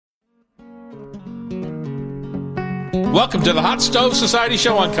Welcome to the Hot Stove Society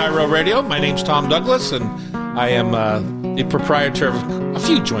Show on Cairo Radio. My name's Tom Douglas, and I am the proprietor of a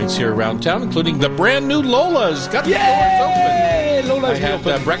few joints here around town, including the brand new Lola's. Got the doors open. Lola's I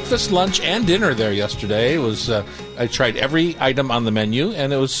had breakfast, lunch, and dinner there yesterday. It was I tried every item on the menu,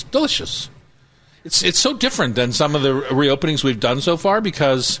 and it was delicious. It's so different than some of the reopenings we've done so far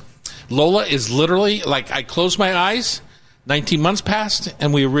because Lola is literally like I close my eyes. 19 months passed,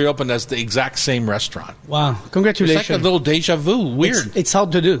 and we reopened as the exact same restaurant. Wow. Congratulations. It's like a little deja vu. Weird. It's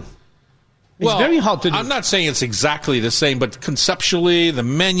hard to do. It's very hard to do. I'm not saying it's exactly the same, but conceptually, the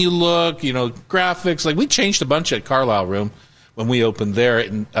menu look, graphics. Like, we changed a bunch at Carlisle Room when we opened there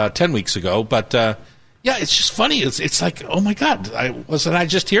 10 weeks ago. But, yeah, it's just funny. It's like, oh, my God, wasn't I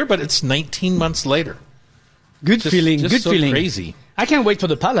just here? But it's 19 months later. Good feeling. Just Good so feeling. Crazy. I can't wait for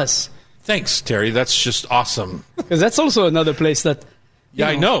the Palace. Thanks, Terry. That's just awesome. Because that's also another place that,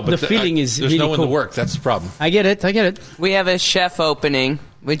 I know, but the feeling is there's really no one cool. to work. That's the problem. I get it. We have a chef opening.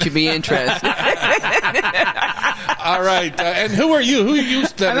 Would you be interested? All right. And who are you? Who are you?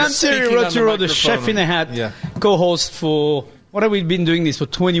 And I'm Terry Roturo, the chef in a hat, co-host for, what have we been doing this for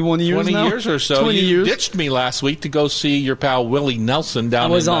 21 years 20 now? 20 years or so. 20 you years. Ditched me last week to go see your pal Willie Nelson down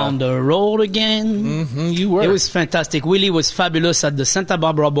in... I was on the road again. Mm-hmm, you were. It was fantastic. Willie was fabulous at the Santa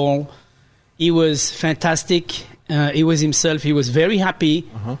Barbara Bowl. He was fantastic. He was himself. He was very happy.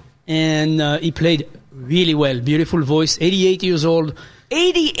 And he played really well. Beautiful voice. 88 years old.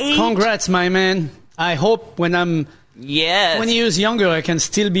 88? Congrats, my man. I hope when I'm 20 years younger, I can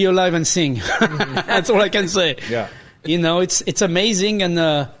still be alive and sing. That's all I can say. Yeah. It's amazing. And,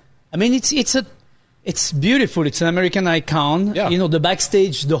 I mean, it's beautiful. It's an American icon. Yeah. The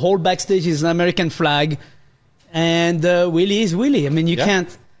backstage, the whole backstage is an American flag. And Willie is Willie. I mean, you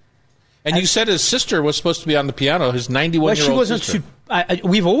can't... And you said his sister was supposed to be on the piano, his 91-year-old sister.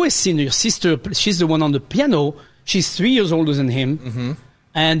 We've always seen your sister. She's the one on the piano. She's 3 years older than him.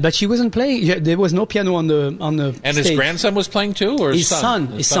 Mm-hmm. But she wasn't playing. There was no piano on the And stage. his grandson was playing too? Or his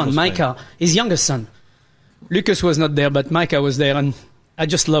son, Micah. His youngest son. Lucas was not there, but Micah was there. And I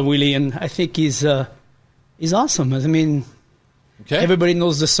just love Willie. And I think he's awesome. I mean, everybody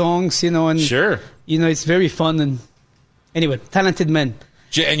knows the songs, and sure. It's very fun. And anyway, talented man.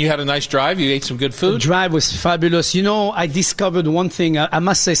 And you had a nice drive? You ate some good food? The drive was fabulous. I discovered one thing. I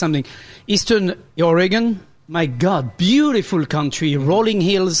must say something. Eastern Oregon, my God, beautiful country, rolling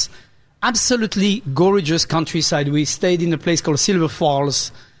hills, absolutely gorgeous countryside. We stayed in a place called Silver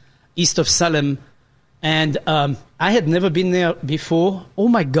Falls, east of Salem. And I had never been there before. Oh,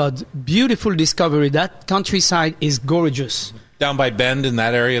 my God, beautiful discovery. That countryside is gorgeous. Down by Bend in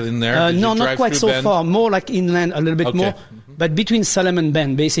that area in there? No, not quite so Bend? far. More like inland, a little bit more. But between Salem and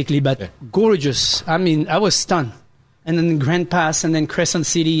Bend, basically. But gorgeous. I mean, I was stunned. And then Grand Pass, and then Crescent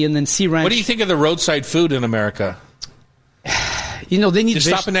City, and then Sea Ranch. What do you think of the roadside food in America? They need... You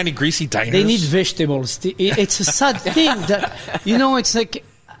stop in any greasy diners? They need vegetables. It's a sad thing that, it's like...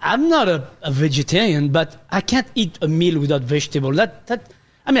 I'm not a vegetarian, but I can't eat a meal without vegetable.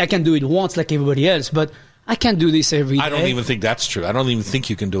 I can do it once like everybody else, but... I can't do this every day. I don't even think that's true. I don't even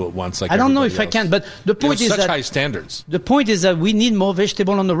think you can do it once. I don't know if I can, but the point is such that high standards. The point is that we need more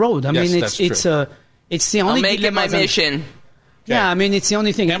vegetable on the road. I mean, it's the only. I'll make it my mission. Okay. Yeah, I mean, it's the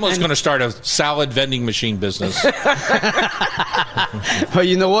only thing. Pamela's going to start a salad vending machine business. But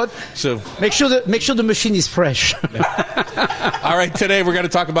you know what? So make sure the machine is fresh. All right, today we're going to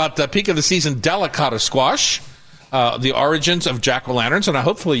talk about the peak of the season delicata squash. The origins of jack-o'-lanterns, and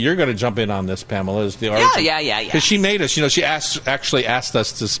hopefully you're going to jump in on this, Pamela. Is the origin? Yeah. Because she made us. She actually asked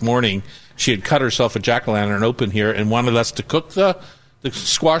us this morning. She had cut herself a jack-o'-lantern open here and wanted us to cook the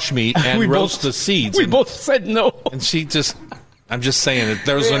squash meat and roast the seeds. We both said no. And I'm just saying that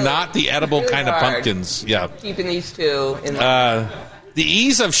those are not the edible kind of pumpkins. Yeah, keeping these two. The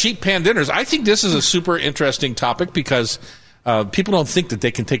ease of sheet pan dinners. I think this is a super interesting topic because. People don't think that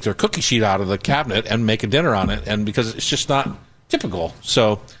they can take their cookie sheet out of the cabinet and make a dinner on it, and because it's just not typical.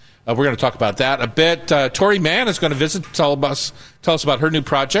 So we're going to talk about that a bit. Tori Mann is going to visit, tell us about her new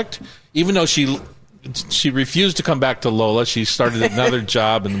project. Even though she refused to come back to Lola, she started another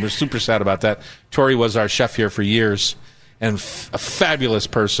job, and we're super sad about that. Tori was our chef here for years, and a fabulous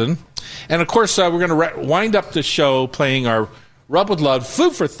person. And of course, we're going to wind up the show playing our Rub with Love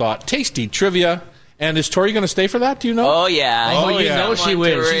Food for Thought Tasty Trivia. And is Tori going to stay for that? Do you know? Oh, yeah. You know she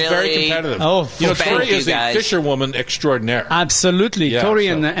will. She's very competitive. Tori is a fisherwoman extraordinaire. Absolutely. Yeah, Tori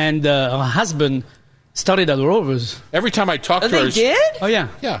and her husband started at Rovers. Every time I talk to her... they did? Oh, yeah.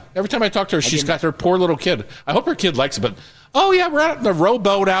 Yeah. Every time I talk to her, she's got her poor little kid. I hope her kid likes it, but... Oh, yeah, we're at the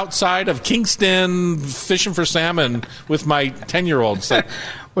rowboat outside of Kingston fishing for salmon with my 10-year-old. So,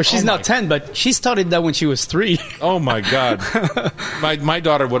 Well, she's Oh now my- 10, but she started that when she was 3. Oh my God, my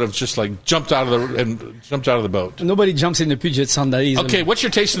daughter would have just like jumped out of the boat. Nobody jumps in the Puget Sound that easily. Okay, what's your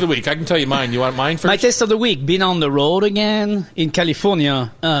taste of the week? I can tell you mine. You want mine first? My taste of the week, been on the road again in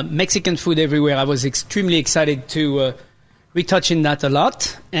California. Mexican food everywhere. I was extremely excited to retouch in that a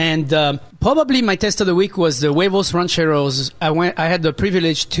lot. And probably my taste of the week was the Huevos Rancheros. I had the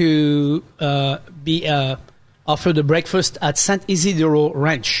privilege to be offered a breakfast at San Isidro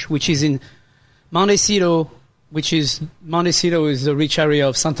Ranch, which is in Montecito, Montecito is the rich area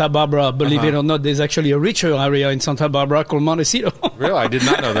of Santa Barbara. Believe it or not, there's actually a richer area in Santa Barbara called Montecito. Really? I did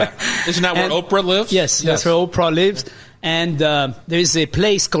not know that. Isn't that where And- Oprah lives? Yes, that's where Oprah lives. And there is a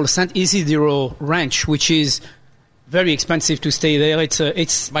place called San Isidro Ranch, which is very expensive to stay there.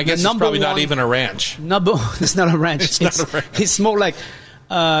 It's My guess the is number probably not one- even a ranch. It's not a ranch. It's not a ranch. It's more like,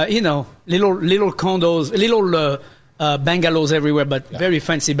 little condos, little bungalows everywhere, but very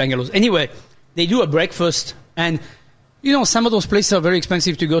fancy bungalows. Anyway, they do a breakfast, and some of those places are very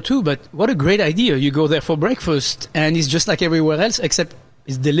expensive to go to, but what a great idea. You go there for breakfast, and it's just like everywhere else, except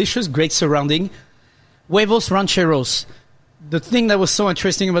it's delicious, great surrounding. Huevos Rancheros. The thing that was so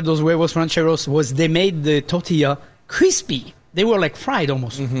interesting about those Huevos Rancheros was they made the tortilla crispy. They were like fried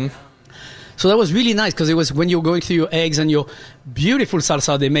almost. Mm-hmm. So that was really nice because it was when you were going through your eggs and your beautiful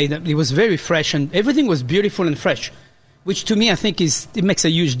salsa they made. It was very fresh and everything was beautiful and fresh, which to me I think it makes a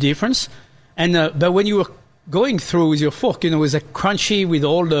huge difference. And but when you were going through with your fork, it was like crunchy with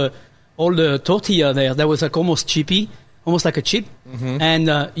all the tortilla there. That was like almost chippy, almost like a chip. Mm-hmm.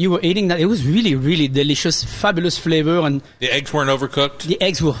 And you were eating that. It was really, really delicious, fabulous flavor, and The eggs weren't overcooked. the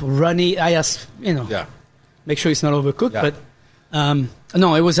eggs were runny. I asked, Yeah. make sure it's not overcooked, Yeah. but.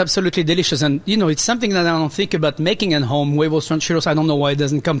 No, it was absolutely delicious. And, it's something that I don't think about making at home. Huevos Rancheros, I don't know why it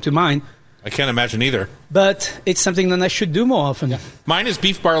doesn't come to mind. I can't imagine either. But it's something that I should do more often. Mine is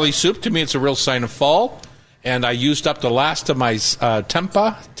beef barley soup. To me, it's a real sign of fall. And I used up the last of my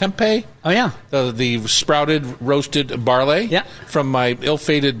tempeh, Oh, yeah. the sprouted roasted barley Yeah. from my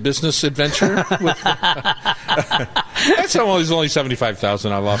ill-fated business adventure. That's only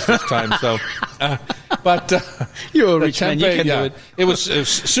 75,000 I lost this time. So, but You're a the rich man. You tempeh, can yeah, do it. it was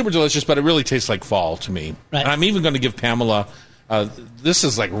super delicious, but it really tastes like fall to me. Right. And I'm even going to give Pamela. This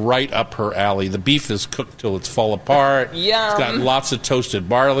is like right up her alley. The beef is cooked till it's fall apart. Yum. It's got lots of toasted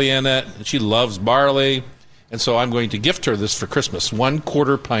barley in it. She loves barley. And so I'm going to gift her this for Christmas.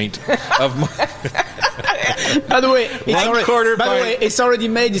 1/4 pint of my... By the way, it's already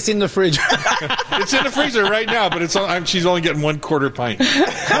made. It's in the fridge. It's in the freezer right now, but she's only getting 1/4 pint.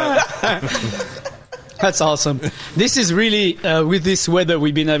 That's awesome. This is really, with this weather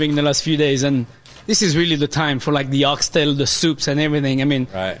we've been having the last few days, and this is really the time for like the oxtail, the soups, and everything. I mean,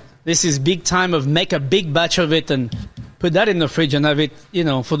 Right. This is big time of make a big batch of it and put that in the fridge and have it,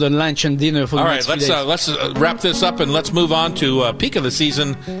 for the lunch and dinner for the All right, next few days. let's wrap this up and let's move on to peak of the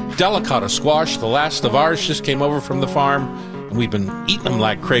season. Delicata squash, the last of ours, just came over from the farm, and we've been eating them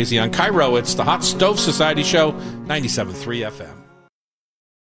like crazy. On Cairo, it's the Hot Stove Society Show, 97.3 FM.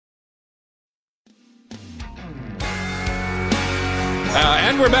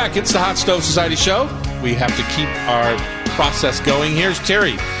 And we're back. It's the Hot Stove Society Show. We have to keep our process going. Here's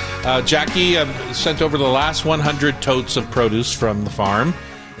Terry. Jackie sent over the last 100 totes of produce from the farm.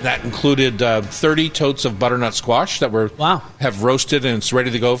 That included 30 totes of butternut squash that have roasted and it's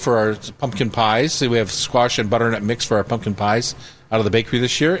ready to go for our pumpkin pies. So we have squash and butternut mix for our pumpkin pies out of the bakery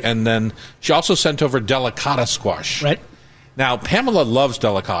this year. And then she also sent over delicata squash. Right. Now, Pamela loves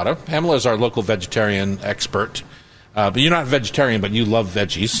delicata. Pamela is our local vegetarian expert. But you're not a vegetarian, but you love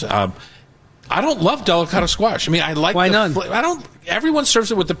veggies. I don't love delicata squash. I mean, I like. Why not? I don't. Everyone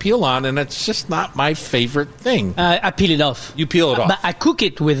serves it with the peel on, and it's just not my favorite thing. I peel it off. You peel it off. But I cook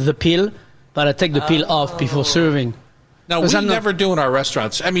it with the peel, but I take the peel off before serving. Now, we never do in our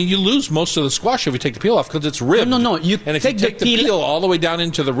restaurants. I mean, you lose most of the squash if you take the peel off because it's ribbed. No. You and if take you take the peel all the way down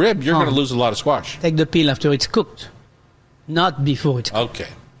into the rib, you're going to lose a lot of squash. Take the peel after it's cooked, not before it's cooked. Okay.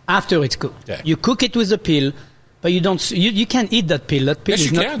 After it's cooked. Okay. You cook it with the peel, but you don't. You can't eat that peel. That peel Yes,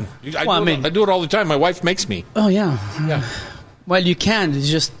 is you not. can. I I do it all the time. My wife makes me. Oh yeah. Yeah. Well, you can. It's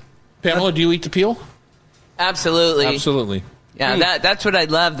just. Pamela, do you eat the peel? Absolutely. Absolutely. Yeah, that's what I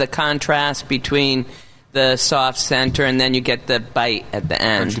love, the contrast between the soft center and then you get the bite at the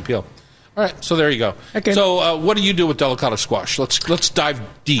end. Crunchy peel. All right, so there you go. Okay. So what do you do with delicata squash? Let's dive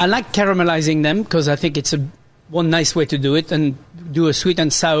deep. I like caramelizing them because I think it's one nice way to do it, and do a sweet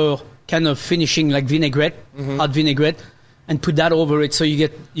and sour kind of finishing like vinaigrette, hot vinaigrette, and put that over it so you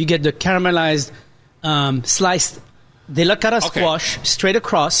get the caramelized sliced delicata squash straight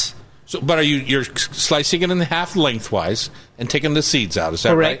across. So, but you're slicing it in half lengthwise and taking the seeds out? Is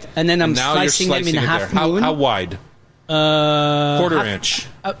that Correct. right? And then I'm now slicing them in it half there. moon. How wide? Quarter inch.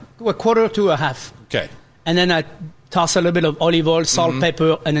 A quarter to a half. Okay. And then I toss a little bit of olive oil, salt,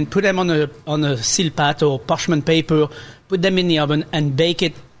 pepper, and then put them on a silpat or parchment paper, put them in the oven, and bake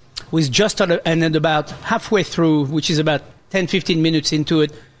it with and then about halfway through, which is about 10-15 minutes into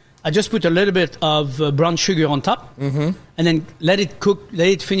it, I just put a little bit of brown sugar on top, and then let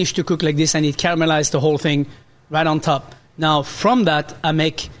it finish to cook like this, and it caramelizes the whole thing right on top. Now, from that, I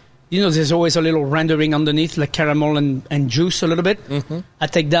make, there's always a little rendering underneath, like caramel and juice a little bit. I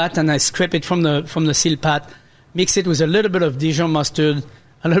take that and I scrape it from the silpat, mix it with a little bit of Dijon mustard,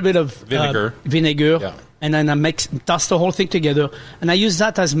 a little bit of vinegar, yeah. And then I toss the whole thing together, and I use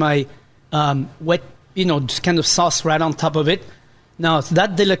that as my wet, just kind of sauce right on top of it. Now,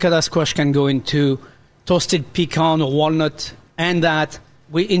 that delicata squash can go into toasted pecan or walnut, and that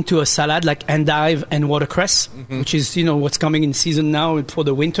into a salad like endive and watercress, which is, what's coming in season now for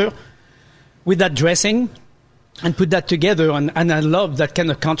the winter, with that dressing, and put that together. And I love that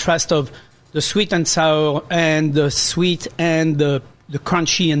kind of contrast of the sweet and sour and the sweet and the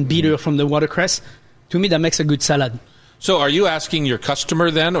crunchy and bitter from the watercress. To me, that makes a good salad. So are you asking your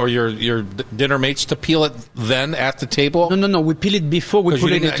customer then, or your dinner mates to peel it then at the table? No. We peel it before we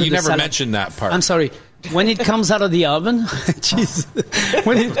put it into the salad. You never mentioned that part. I'm sorry. When it comes out of the oven, jeez.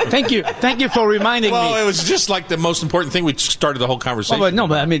 Thank you for reminding me. Well, it was just like the most important thing. We started the whole conversation.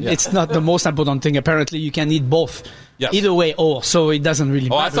 But I mean, it's not the most important thing. Apparently, you can eat both. Yes. Either way, so it doesn't really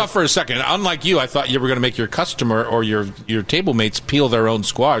matter. I thought for a second, unlike you, I thought you were going to make your customer or your table mates peel their own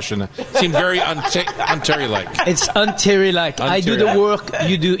squash, and it seemed very un-Terry-like. It's un-Terry-like. I do the work,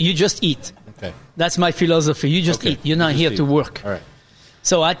 you just eat. Okay. That's my philosophy. You just eat. You're not here to work. All right.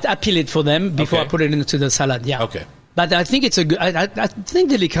 So I peel it for them before I put it into the salad. Yeah. Okay. But I think I think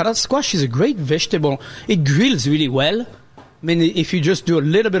delicata squash is a great vegetable. It grills really well. I mean, if you just do a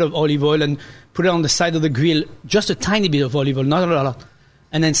little bit of olive oil and put it on the side of the grill, just a tiny bit of olive oil, not a lot,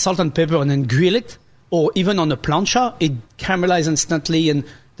 and then salt and pepper, and then grill it, or even on a plancha, it caramelizes instantly and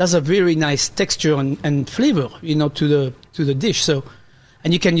does a very nice texture and flavor, to the dish. So,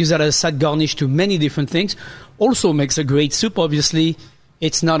 and you can use that as a side garnish to many different things. Also makes a great soup. Obviously,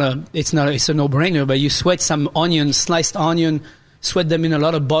 it's a no-brainer. But you sweat some onion, sliced onion, sweat them in a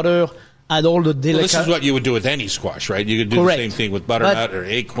lot of butter. Add all the delicata. Well, this is what you would do with any squash, right? You could do the same thing with butternut or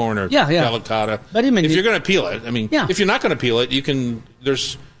acorn or delicata. But if you're going to peel it, if you're not going to peel it, you can.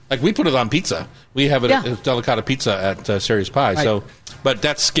 There's like we put it on pizza. We have it as delicata pizza at Serious Pie. Right. So, but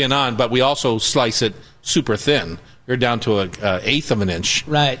that's skin on. But we also slice it super thin. You're down to an eighth of an inch,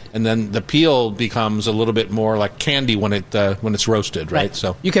 right? And then the peel becomes a little bit more like candy when it's roasted, right?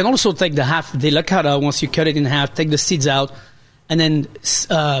 So you can also take the half delicata once you cut it in half. Take the seeds out. And then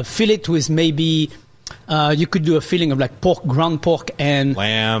fill it with maybe you could do a filling of like ground pork and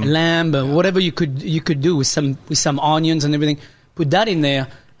lamb, whatever you could do with some onions and everything. Put that in there,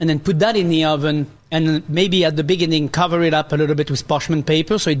 and then put that in the oven. And maybe at the beginning cover it up a little bit with parchment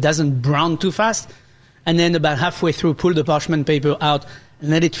paper so it doesn't brown too fast. And then about halfway through, pull the parchment paper out and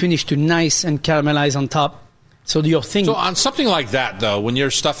let it finish to nice and caramelize on top. So your thing. So on something like that, though, when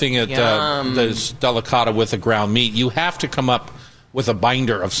you're stuffing it, this delicata with a ground meat, you have to come up with a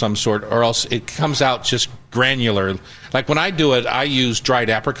binder of some sort, or else it comes out just granular. Like when I do it, I use dried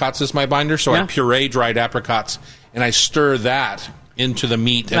apricots as my binder, so I puree dried apricots, and I stir that into the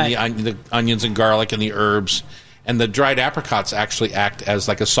meat and the onions and garlic and the herbs. And the dried apricots actually act as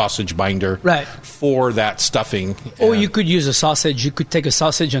like a sausage binder for that stuffing. Or you could use a sausage. You could take a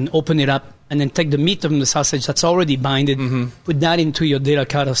sausage and open it up, and then take the meat from the sausage that's already binded, put that into your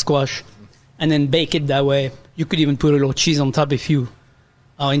delicata squash, and then bake it that way. You could even put a little cheese on top if you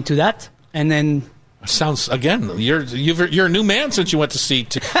are into that. And then... Sounds, again, you're a new man since you went to see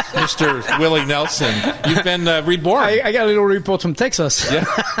Mr. Willie Nelson. You've been reborn. I got a little report from Texas. Yeah.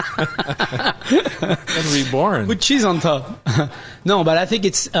 Been reborn. With cheese on top. No, but I think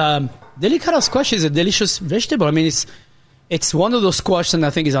it's... delicata squash is a delicious vegetable. I mean, it's one of those squash that I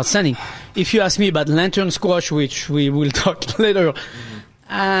think is outstanding. If you ask me about lantern squash, which we will talk later...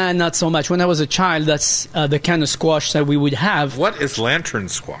 not so much. When I was a child, that's the kind of squash that we would have. What is lantern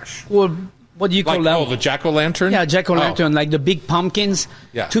squash? Well, what do you call that? Oh, the jack-o'-lantern? Yeah, jack-o'-lantern, like the big pumpkins.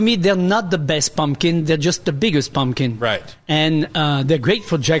 Yeah. To me, they're not the best pumpkin. They're just the biggest pumpkin. Right. And they're great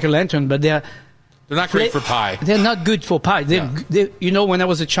for jack-o'-lantern, but they're not great for pie. They're not good for pie. When I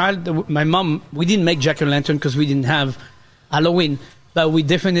was a child, my mom, we didn't make jack-o'-lantern because we didn't have Halloween, but we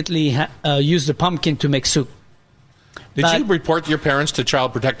definitely used the pumpkin to make soup. Did you report your parents to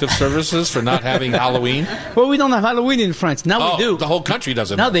Child Protective Services for not having Halloween? Well, we don't have Halloween in France. Now we do. The whole country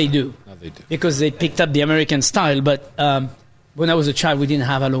doesn't. Now they do. Now they do. Because they picked up the American style. But when I was a child, we didn't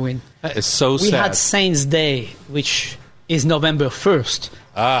have Halloween. That is so sad. We had Saints' Day, which is November 1st.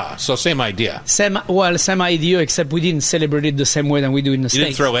 So same idea. Same idea, except we didn't celebrate it the same way than we do in the States. You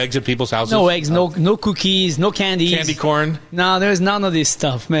didn't throw eggs at people's houses? No eggs, no cookies, no candies. Candy corn? No, there's none of this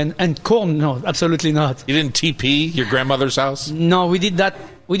stuff, man. And corn, no, absolutely not. You didn't TP your grandmother's house? No, we did that.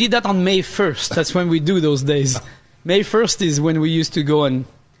 We did that on May 1st. That's when we do those days. May 1st is when we used to go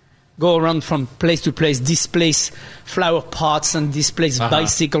around from place to place, displace flower pots and displace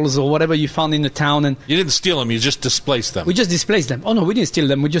bicycles or whatever you found in the town. And you didn't steal them, you just displaced them. We just displaced them. Oh, no, we didn't steal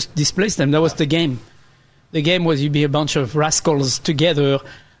them. We just displaced them. That was the game. The game was you'd be a bunch of rascals together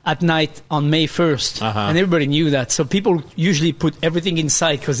at night on May 1st. And everybody knew that. So people usually put everything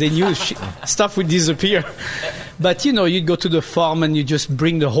inside because they knew stuff would disappear. But, you'd go to the farm and you just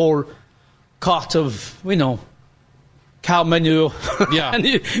bring the whole cart of, cow manure. Yeah. And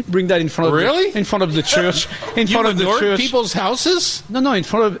you bring that in front of the church. In front of the church. People's houses? No, in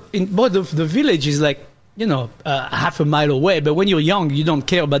front of the village is like, half a mile away, but when you're young you don't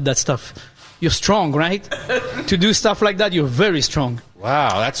care about that stuff. You're strong, right? To do stuff like that, you're very strong.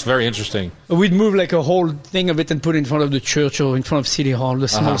 Wow, that's very interesting. We'd move like a whole thing of it and put it in front of the church or in front of City Hall, the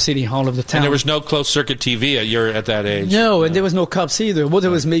small City Hall of the town. And there was no closed circuit TV at that age? No, and there was no cups either. Well, there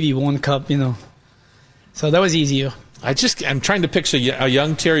was maybe one cup, So that was easier. I'm trying to picture a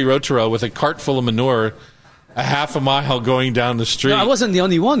young Terry Rotero with a cart full of manure a half a mile going down the street. No, I wasn't the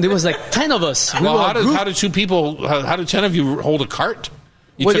only one. There was like 10 of us. Well, how did 10 of you hold a cart?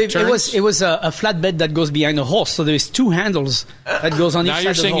 It was a flatbed that goes behind a horse, so there's 2 handles that goes on each side of the horse. Now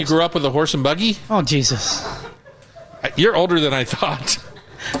you're saying you grew up with a horse and buggy? Oh, Jesus. You're older than I thought.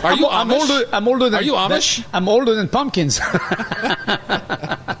 Are you Amish? I'm older than... Are you Amish? I'm older than pumpkins.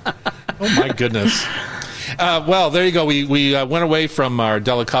 Oh, my goodness. Well, there you go. We went away from our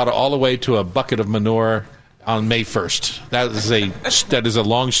delicata all the way to a bucket of manure on May 1st. That is a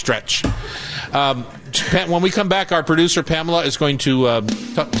long stretch. When we come back, our producer Pamela is going to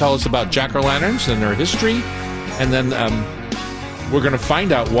tell us about jack-o'-lanterns and their history, and then we're going to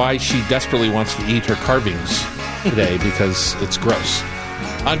find out why she desperately wants to eat her carvings today because it's gross.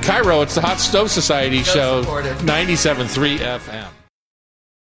 On Cairo, it's the Hot Stove Society show, 97.3 FM.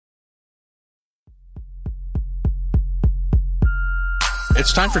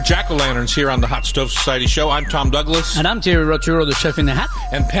 It's time for Jack-O'-Lanterns here on the Hot Stove Society show. I'm Tom Douglas. And I'm Terry Rotero, the chef in the hat.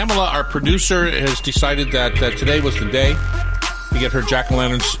 And Pamela, our producer, has decided that today was the day to get her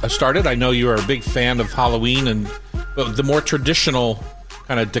Jack-O'-Lanterns started. I know you are a big fan of Halloween and the more traditional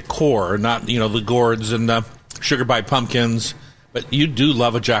kind of decor, not, the gourds and the sugar-pie pumpkins. But you do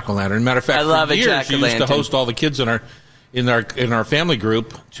love a Jack-O'-Lantern. Matter of fact, for years you used to host all the kids in our family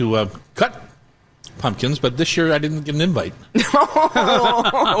group to cut pumpkins, but this year I didn't get an invite.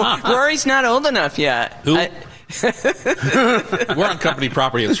 Rory's not old enough yet. Who? We're on company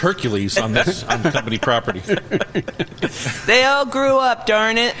property. It's Hercules on company property. They all grew up,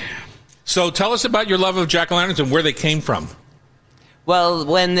 darn it. So tell us about your love of jack-o'-lanterns and where they came from. Well,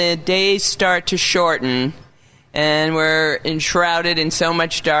 when the days start to shorten and we're enshrouded in so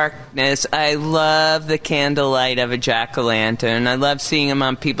much darkness, I love the candlelight of a jack-o'-lantern. I love seeing them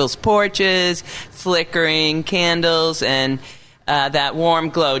on people's porches, flickering candles, and that warm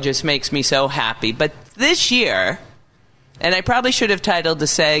glow just makes me so happy. But this year, and I probably should have titled the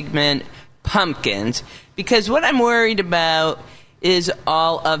segment Pumpkins, because what I'm worried about is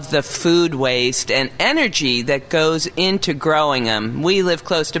all of the food waste and energy that goes into growing them. We live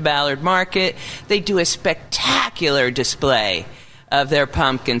close to Ballard Market. They do a spectacular display of their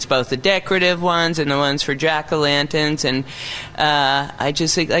pumpkins, both the decorative ones and the ones for jack-o'-lanterns. And I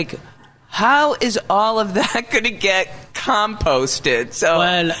just think, how is all of that going to get composted? So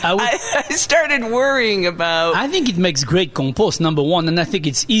I started worrying about... I think it makes great compost, number one, and I think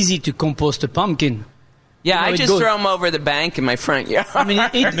it's easy to compost a pumpkin. Yeah, I just throw them over the bank in my front yard. I mean,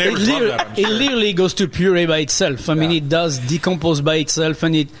 it literally goes to puree by itself. I mean, it does decompose by itself,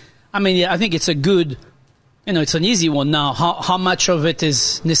 and I think it's a good, it's an easy one now. How much of it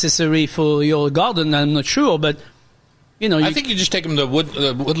is necessary for your garden, I'm not sure, but, I think you just take them to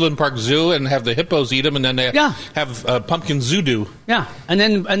Woodland Park Zoo and have the hippos eat them, and then they have pumpkin zoodoo. Yeah, and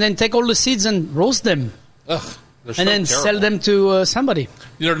then take all the seeds and roast them. Ugh. And then sell them to somebody.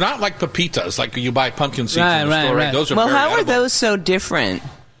 They're not like pepitas, like you buy pumpkin seeds in the store. Right? Those are how very are edible. those so different?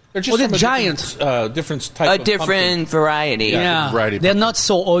 They're just they're from a giant. different type A of different pumpkin. variety. Yeah. variety of they're not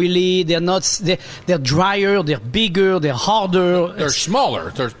so oily. They're drier. They're bigger. They're harder. They're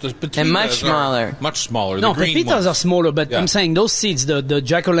smaller. The pepitas And much are smaller. Much smaller. No, the green pepitas ones. are smaller, but Yeah. I'm saying those seeds, the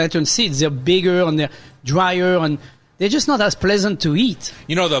jack-o'-lantern seeds, they're bigger and they're drier and they're just not as pleasant to eat.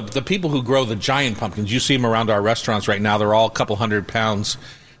 You know, the people who grow the giant pumpkins, you see them around our restaurants right now, they're all a couple 100 pounds.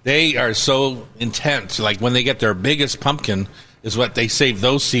 They are so intense. Like when they get their biggest pumpkin is what they save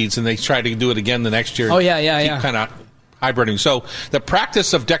those seeds and they try to do it again the next year. Oh, yeah. Kind of hybriding. So the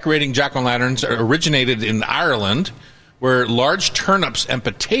practice of decorating jack-o'-lanterns originated in Ireland, where large turnips and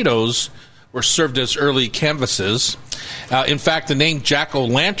potatoes were served as early canvases. In fact, the name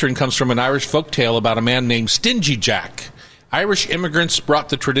jack-o'-lantern comes from an Irish folktale about a man named Stingy Jack. Irish immigrants brought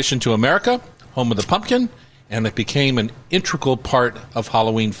the tradition to America, home of the pumpkin, and it became an integral part of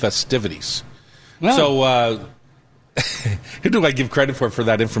Halloween festivities. Wow. So, who do I give credit for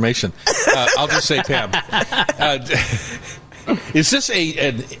that information? I'll just say Pam. Is this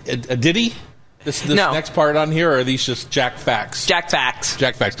a ditty? This No. next part on here, or are these just Jack facts? Jack facts.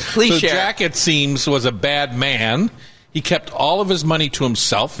 Jack facts. Please so share. Jack, it seems, was a bad man. He kept all of his money to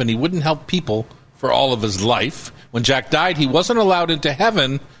himself, and he wouldn't help people for all of his life. When Jack died, he wasn't allowed into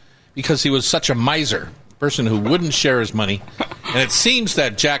heaven because he was such a miser, a person who wouldn't share his money. And it seems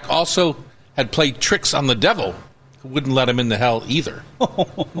that Jack also had played tricks on the devil, who wouldn't let him into hell either.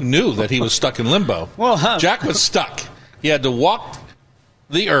 Who knew that he was stuck in limbo. Well, huh. Jack was stuck. He had to walk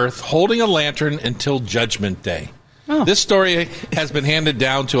the earth holding a lantern until Judgment Day. Oh. This story has been handed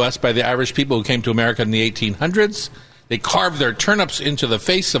down to us by the Irish people who came to America in the 1800s. They carved their turnips into the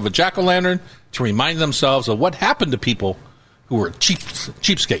face of a jack-o'-lantern to remind themselves of what happened to people who were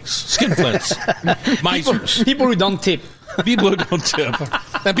cheapskates, skinflints, misers, People who don't tip. people who don't tip,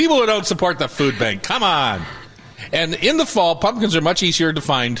 and people who don't support the food bank. Come on. And in the fall, pumpkins are much easier to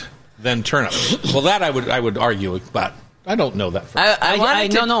find than turnips. Well, that I would argue, but I don't know that.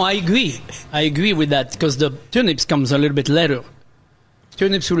 I agree. I agree with that because the turnips comes a little bit later.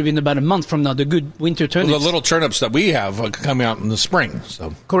 Turnips will be in about a month from now. The good winter turnips. The little turnips that we have come out in the spring.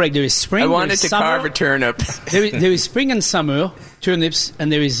 So Correct. There is spring. I there wanted is to summer. carve a turnip. There is spring and summer turnips,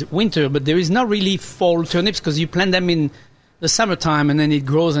 and there is winter, but there is not really fall turnips because you plant them in the summertime, and then it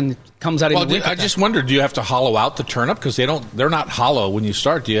grows and it comes out in the winter. I just wondered, do you have to hollow out the turnip because they're not hollow when you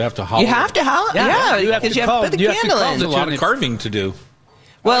start? Do you have to hollow? You have to hollow. Yeah, you have because to you have to carve- put the you have to candle carve in. There's a lot of turnip. carving to do.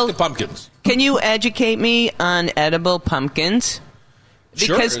 Well, I like the pumpkins. Can you educate me on edible pumpkins?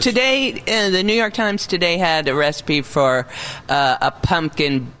 Sure. Because today, the New York Times today had a recipe for a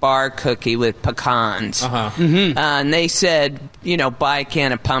pumpkin bar cookie with pecans. And they said, buy a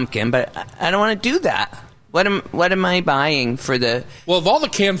can of pumpkin, but I don't want to do that. What am I buying for the... Well, of all the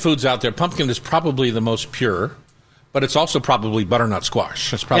canned foods out there, pumpkin is probably the most pure, but it's also probably butternut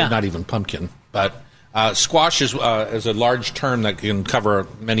squash. It's probably Yeah. not even pumpkin. But squash is a large term that can cover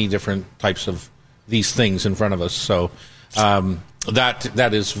many different types of these things in front of us. So that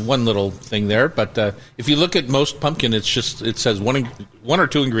is one little thing there. But if you look at most pumpkin, it says one or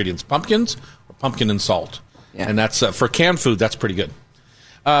two ingredients: pumpkins or pumpkin and salt. Yeah. And that's for canned food. That's pretty good.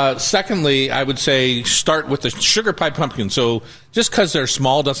 Secondly, I would say start with the sugar pie pumpkin. So just because they're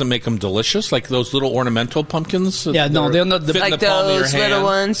small doesn't make them delicious. Like those little ornamental pumpkins. Yeah, no, they're not the- fit in Like the palm of your those little hand.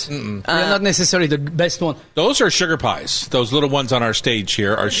 ones? They're not necessarily the best one. Those are sugar pies. Those little ones on our stage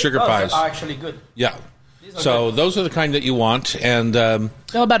here are sugar pies. actually good. Yeah. So those are the kind that you want. And They're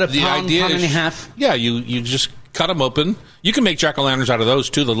about a the pound, idea pound and a is- half. Yeah, you just cut them open. You can make jack-o'-lanterns out of those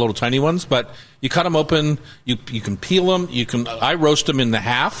too, the little tiny ones. But you cut them open. You can peel them. I roast them in the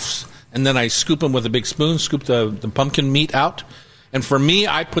halves, and then I scoop them with a big spoon. Scoop the pumpkin meat out. And for me,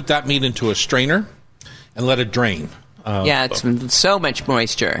 I put that meat into a strainer and let it drain. Yeah, it's so much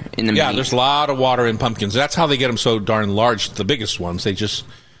moisture in the Yeah, meat. there's a lot of water in pumpkins. That's how they get them so darn large. The biggest ones,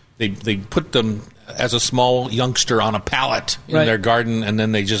 they put them as a small youngster on a pallet in Right. their garden, and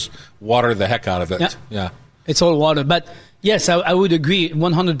then they just water the heck out of it. Yeah. Yeah. It's all water. But yes, I would agree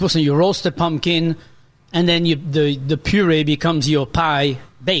 100%. You roast the pumpkin, and then the puree becomes your pie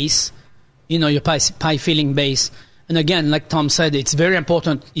base, your pie filling base. And again, like Tom said, it's very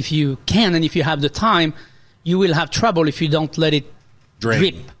important if you can and if you have the time, you will have trouble if you don't let it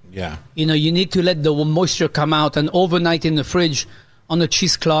drip. Yeah. You need to let the moisture come out, and overnight in the fridge on a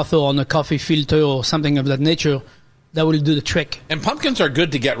cheesecloth or on a coffee filter or something of that nature, that will do the trick. And pumpkins are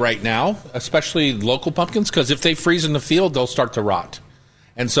good to get right now, especially local pumpkins, because if they freeze in the field, they'll start to rot.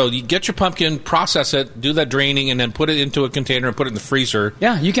 And so you get your pumpkin, process it, do that draining, and then put it into a container and put it in the freezer.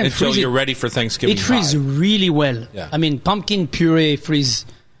 Yeah, you can until freeze it. you're ready for Thanksgiving. It freezes pie. really well. Yeah. I mean, pumpkin puree freezes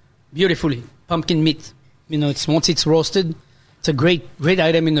beautifully. Pumpkin meat, once it's roasted, It's a great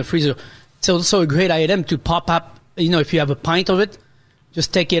item in the freezer. It's also a great item to pop up. If you have a pint of it,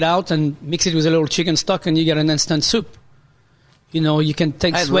 just take it out and mix it with a little chicken stock, and you get an instant soup. You can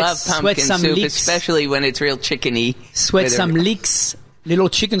take I sweat love pumpkin some soup, leeks, especially when it's real chickeny. sweat with some a- leeks, little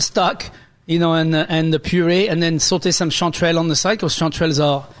chicken stock, and the puree, and then saute some chanterelles on the side, because chanterelles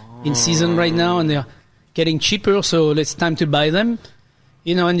are in season right now, and they're getting cheaper, so it's time to buy them.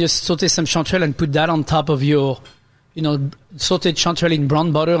 And just saute some chanterelles and put that on top of your, sauteed chanterelle in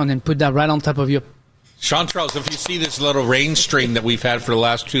brown butter, and then put that right on top of your. Chanterelles, if you see this little rain stream that we've had for the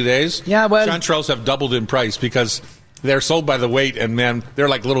last 2 days, Yeah, well- chanterelles have doubled in price because they're sold by the weight, and man, they're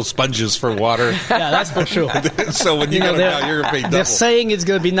like little sponges for water. Yeah, that's for sure. So when you go down, you're going to pay double. They're saying it's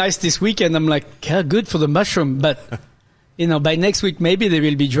going to be nice this weekend. I'm like, yeah, good for the mushroom, but by next week maybe they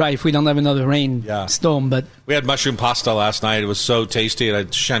will be dry if we don't have another rain storm. But We had mushroom pasta last night. It was so tasty. And I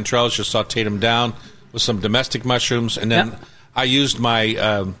had chanterelles, just sauteed them down with some domestic mushrooms, and then I used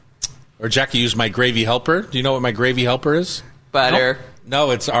Jackie used my gravy helper. Do you know what my gravy helper is? Butter.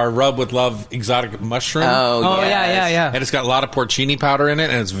 No, it's our Rub with Love exotic mushroom. Oh, yes. yeah. And it's got a lot of porcini powder in it,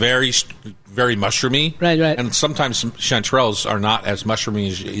 and it's very, very mushroomy. Right. And sometimes chanterelles are not as mushroomy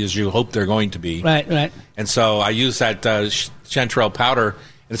as you hope they're going to be. Right. And so I use that chanterelle powder,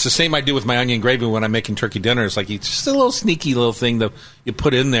 and it's the same I do with my onion gravy when I'm making turkey dinner. It's like it's just a little sneaky little thing that you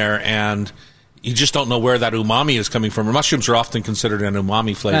put in there, and you just don't know where that umami is coming from. Mushrooms are often considered an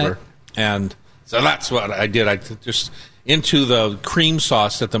umami flavor. Right. And so that's what I did. I just, into the cream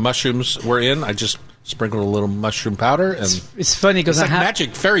sauce that the mushrooms were in, I just sprinkled a little mushroom powder. And It's funny because it's like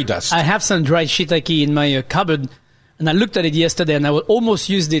magic fairy dust. I have some dried shiitake in my cupboard, and I looked at it yesterday, and I almost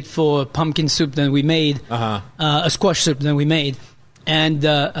used it for pumpkin soup that we made, a squash soup that we made. And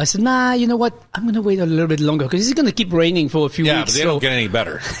I said, nah, you know what? I'm going to wait a little bit longer because it's going to keep raining for a few yeah, weeks. but they don't get any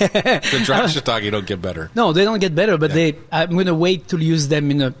better. The dried shiitake don't get better. No, they don't get better, but I'm going to wait to use them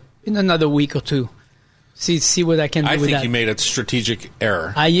in another week or two. See what I can do I with think that. you made a strategic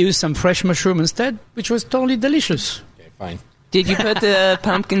error. I used some fresh mushroom instead, which was totally delicious. Okay, fine. Did you put the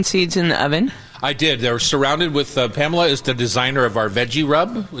pumpkin seeds in the oven? I did. They were surrounded with Pamela is the designer of our veggie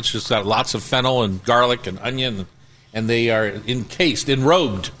rub, which has got lots of fennel and garlic and onion, and they are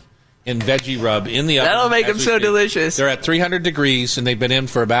enrobed in veggie rub in the oven. That'll make as them we so speak. delicious. They're at 300 degrees, and they've been in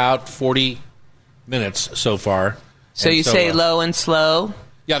for about 40 minutes so far. So And you say low and slow?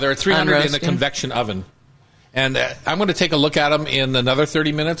 Yeah, they're at 300 in the roasting? convection oven. And I'm going to take a look at them in another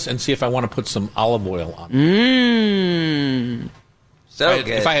 30 minutes and see if I want to put some olive oil on them. So good.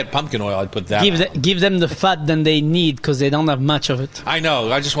 If I had pumpkin oil, I'd put that on. Give them the fat that they need because they don't have much of it. I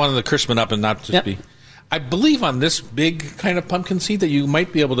know. I just wanted the crispin up and not just Yep. be. I believe on this big kind of pumpkin seed that you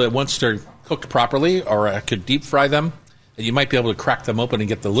might be able to, once they're cooked properly, or I could deep fry them, that you might be able to crack them open and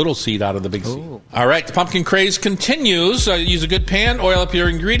get the little seed out of the big seed. All right, the pumpkin craze continues. Use a good pan, oil up your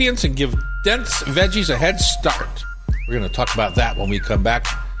ingredients, and give dense veggies a head start. We're going to talk about that when we come back.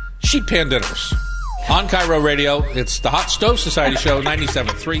 Sheep pan dinners. On Cairo Radio, it's the Hot Stove Society Show,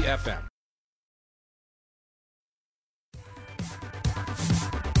 97.3 FM.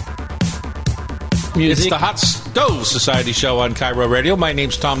 It's the Hot Stove Society Show on Cairo Radio. My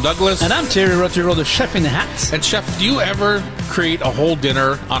name's Tom Douglas. And I'm Terry Rotero, the chef in the hat. And Chef, do you ever create a whole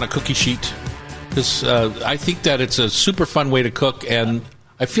dinner on a cookie sheet? Because I think that it's a super fun way to cook, and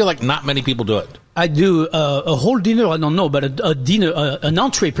I feel like not many people do it. I do a whole dinner, I don't know, but a dinner, an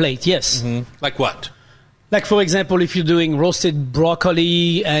entree plate, yes. Mm-hmm. Like what? Like, for example, if you're doing roasted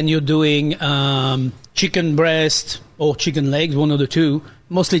broccoli and you're doing chicken breast or chicken legs, one of the two,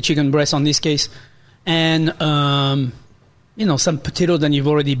 mostly chicken breast on this case, and, some potato that you've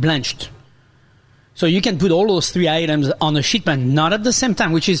already blanched. So you can put all those three items on a sheet pan, not at the same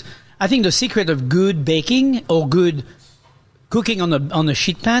time, which is, I think, the secret of good baking or good cooking on a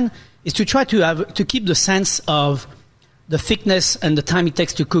sheet pan is to try to keep the sense of the thickness and the time it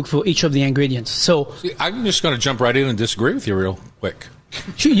takes to cook for each of the ingredients. So See, I'm just going to jump right in and disagree with you real quick.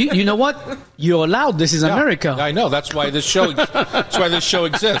 you know what? You're allowed. This is America. I know. That's why this show. That's why this show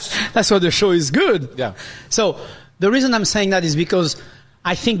exists. That's why the show is good. Yeah. So the reason I'm saying that is because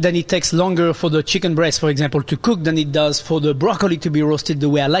I think that it takes longer for the chicken breast, for example, to cook than it does for the broccoli to be roasted the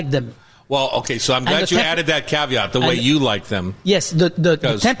way I like them. Well, okay. So I'm glad you added that caveat. The way you like them. Yes,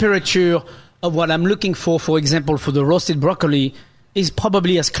 the temperature of what I'm looking for example, for the roasted broccoli, is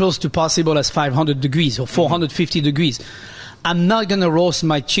probably as close to possible as 500 degrees or 450 degrees. I'm not going to roast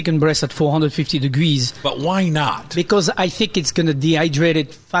my chicken breast at 450 degrees. But why not? Because I think it's going to dehydrate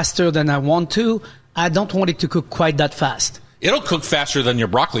it faster than I want to. I don't want it to cook quite that fast. It'll cook faster than your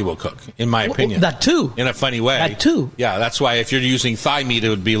broccoli will cook, in my opinion. That too. In a funny way. That too. Yeah, that's why if you're using thigh meat, it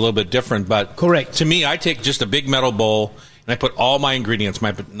would be a little bit different. But correct. To me, I take just a big metal bowl, and I put all my ingredients,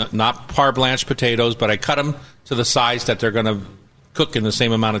 not par blanche potatoes, but I cut them to the size that they're going to cook in the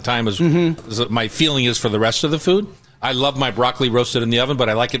same amount of time as my feeling is for the rest of the food. I love my broccoli roasted in the oven, but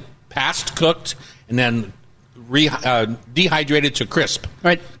I like it past cooked and then dehydrated to crisp.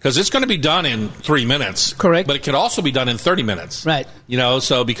 Right. Because it's going to be done in 3 minutes. Correct. But it could also be done in 30 minutes. Right.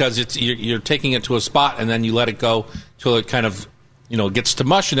 So because you're taking it to a spot and then you let it go till it kind of, gets to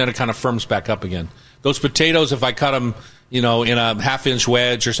mush and then it kind of firms back up again. Those potatoes, if I cut them, in a half-inch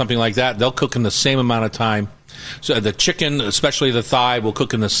wedge or something like that, they'll cook in the same amount of time. So the chicken, especially the thigh, will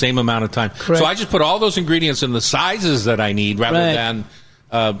cook in the same amount of time. Correct. So I just put all those ingredients in the sizes that I need rather than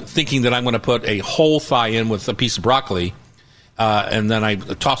thinking that I'm going to put a whole thigh in with a piece of broccoli. And then I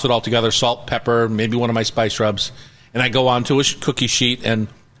toss it all together, salt, pepper, maybe one of my spice rubs. And I go on to a cookie sheet. And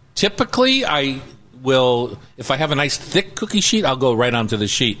typically I will, if I have a nice thick cookie sheet, I'll go right onto the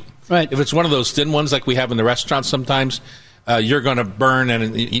sheet. Right. If it's one of those thin ones like we have in the restaurant sometimes, you're going to burn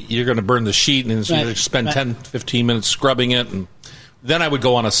the sheet and you're going to spend 10, 15 minutes scrubbing it. And then I would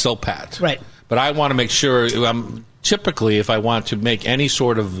go on a silpat. Right. But I want to make sure, typically, if I want to make any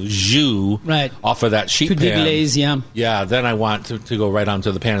sort of jus off of that sheet to pan. deglaze, Yeah, then I want to go right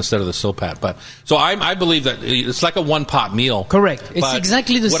onto the pan instead of the silpat. But so I believe that it's like a one-pot meal. Correct. It's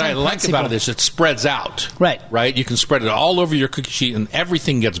exactly the what same I like principle. about it is it spreads out. Right. You can spread it all over your cookie sheet and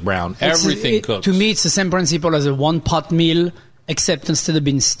everything gets brown. Everything cooks. To me, it's the same principle as a one-pot meal, except instead of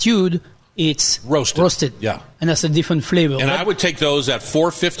being stewed, it's roasted. Yeah. And that's a different flavor. And I would take those at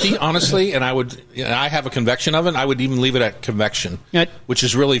 450, honestly, and I have a convection oven. I would even leave it at convection, right, which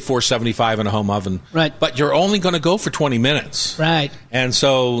is really 475 in a home oven. Right. But you're only going to go for 20 minutes. Right. And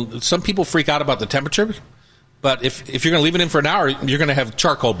so some people freak out about the temperature, but if you're going to leave it in for an hour, you're going to have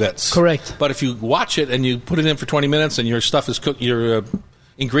charcoal bits. Correct. But if you watch it and you put it in for 20 minutes and your stuff is cooked, your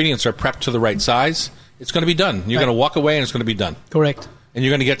ingredients are prepped to the right size, it's going to be done. You're going to walk away and it's going to be done. Correct. And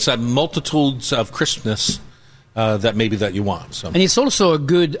you're going to get some multitudes of crispness that you want. So. And it's also a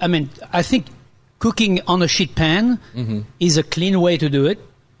good, I think cooking on a sheet pan is a clean way to do it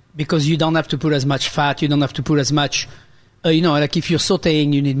because you don't have to put as much fat. You don't have to put as much, like if you're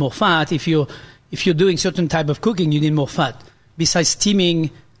sauteing, you need more fat. If you're doing certain type of cooking, you need more fat. Besides steaming,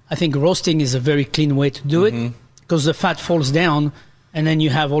 I think roasting is a very clean way to do it because the fat falls down and then you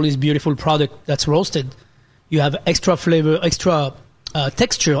have all this beautiful product that's roasted. You have extra flavor, extra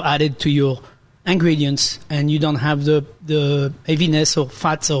texture added to your ingredients, and you don't have the heaviness or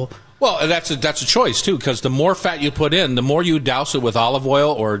fats or. Well, that's a choice too, because the more fat you put in, the more you douse it with olive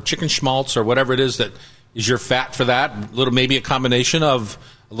oil or chicken schmaltz or whatever it is that is your fat for that. Maybe a combination of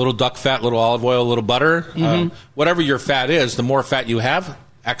a little duck fat, little olive oil, a little butter, whatever your fat is. The more fat you have,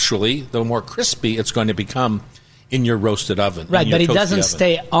 actually, the more crispy it's going to become in your roasted oven. Right, but it doesn't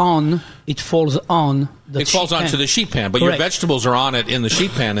stay on. It falls on the sheet pan. It falls onto the sheet pan, but Correct. your vegetables are on it in the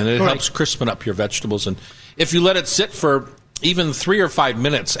sheet pan, and it Correct. helps crispen up your vegetables. And if you let it sit for even 3 or 5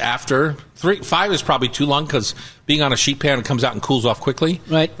 minutes after, 5 is probably too long because being on a sheet pan, it comes out and cools off quickly.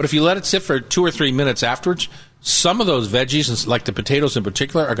 Right. But if you let it sit for 2 or 3 minutes afterwards, some of those veggies, like the potatoes in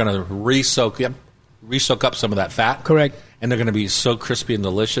particular, are going to re-soak up some of that fat. Correct. And they're going to be so crispy and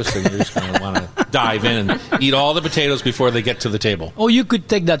delicious, and you're just going to want to dive in and eat all the potatoes before they get to the table. Or you could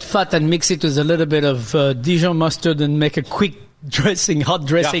take that fat and mix it with a little bit of Dijon mustard and make a quick hot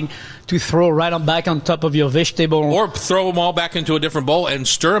dressing to throw right back on top of your vegetable. Or throw them all back into a different bowl and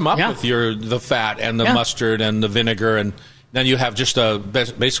stir them up with the fat and the mustard and the vinegar, and then you have just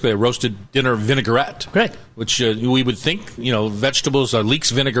basically a roasted dinner vinaigrette. Great. Which we would think, vegetables are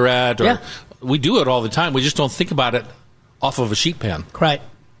leeks vinaigrette, or we do it all the time. We just don't think about it off of a sheet pan. Right.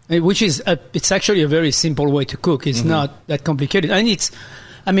 Which is, it's actually a very simple way to cook. It's not that complicated.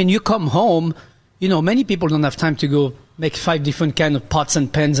 And you come home, many people don't have time to go make 5 different kind of pots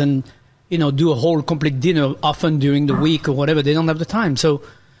and pans and, do a whole complete dinner often during the week or whatever. They don't have the time. So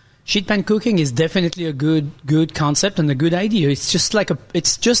sheet pan cooking is definitely a good concept and a good idea. It's just like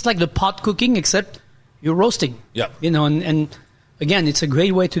the pot cooking, except you're roasting. Yeah. And again, it's a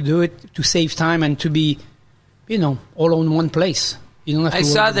great way to do it, to save time and to be, all in one place. You don't have to I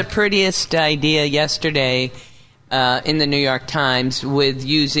saw the prettiest idea yesterday in the New York Times with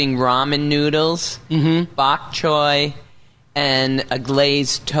using ramen noodles, bok choy, and a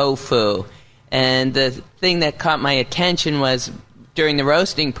glazed tofu. And the thing that caught my attention was during the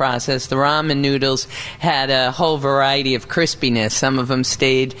roasting process, the ramen noodles had a whole variety of crispiness. Some of them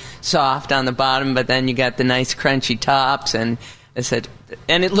stayed soft on the bottom, but then you got the nice crunchy tops. And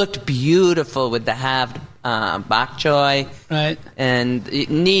it looked beautiful with the halved bok choy. Right. And you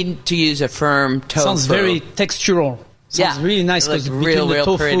need to use a firm tofu. Sounds very textural. Sounds really nice because between the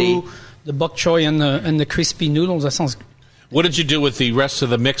tofu, pretty. the bok choy, and the crispy noodles, that sounds. What did you do with the rest of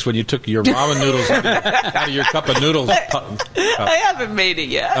the mix when you took your ramen noodles out of your cup of noodles? I haven't made it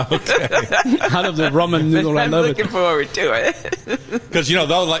yet. Okay. Out of the ramen noodle, I I'm love looking it. forward to it. Because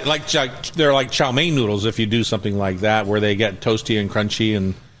they're like chow mein noodles if you do something like that, where they get toasty and crunchy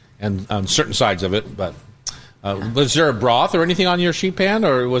and on certain sides of it. But was there a broth or anything on your sheet pan,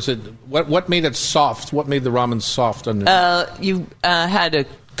 or was it what made it soft? What made the ramen soft? You had to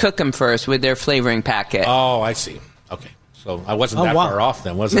cook them first with their flavoring packet. Oh, I see. Okay. So I wasn't that wow. far off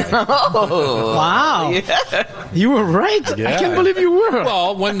then, was I? Oh, Wow. yeah. You were right. Yeah. I can't believe you were.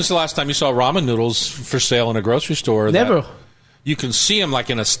 Well, when was the last time you saw ramen noodles for sale in a grocery store? Never. You can see them like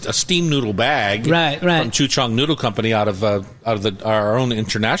in a steam noodle bag, Right. from Chuchong Noodle Company out of our own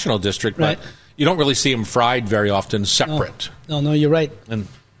international district, but Right. you don't really see them fried very often separate. No, you're right. And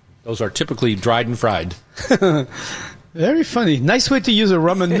those are typically dried and fried. Very funny. Nice way to use a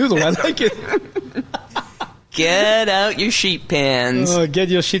ramen noodle. I like it. Get out your sheet pans. Get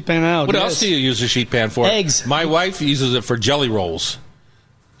your sheet pan out. What yes. else do you use a sheet pan for? Eggs. My wife uses it for jelly rolls.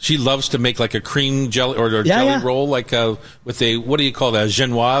 She loves to make like a cream jelly or a jelly roll, like with a, what do you call that,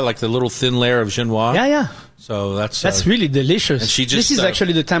 genoise, like the little thin layer of genoise. Yeah. So that's really delicious. and she just, this is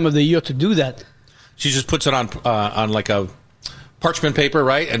actually the time of the year to do that. She just puts it on like a parchment paper,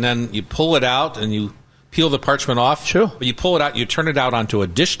 right? And then you pull it out and you peel the parchment off. Sure. But you pull it out, you turn it out onto a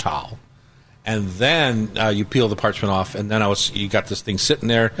dish towel, and then you peel the parchment off, and then you got this thing sitting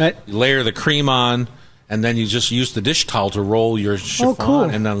there. Right. You layer the cream on, and then you just use the dish towel to roll your chiffon, cool.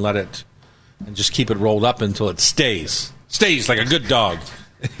 and then and just keep it rolled up until it stays like a good dog.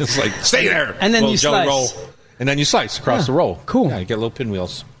 It's like, stay there. And then you jelly slice. roll. And then you slice across the roll. Cool. Yeah, you get little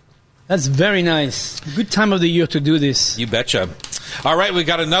pinwheels. That's very nice. Good time of the year to do this. You betcha. All right, we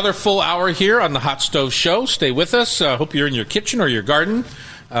got another full hour here on the Hot Stove Show. Stay with us. I hope you're in your kitchen or your garden.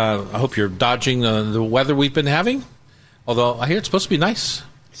 I hope you're dodging the weather we've been having. Although I hear it's supposed to be nice.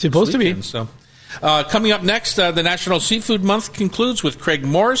 Supposed to be. So, coming up next, the National Seafood Month concludes with Craig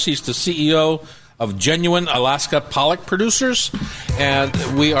Morris. He's the CEO of Genuine Alaska Pollock Producers. And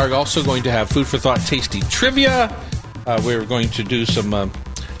we are also going to have Food for Thought Tasty Trivia. We're going to do some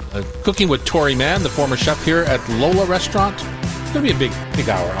cooking with Tori Mann, the former chef here at Lola Restaurant. It's going to be a big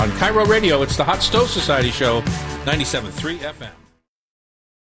hour. On Cairo Radio, it's the Hot Stove Society Show, 97.3 FM.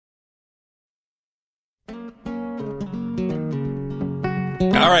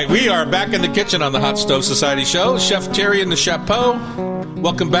 All right, we are back in the kitchen on the Hot Stove Society Show. Chef Terry and the Chapeau,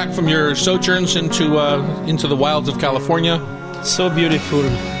 welcome back from your sojourns into the wilds of California. So beautiful.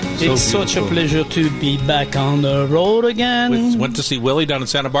 It's such a pleasure to be back on the road again. Went to see Willie down in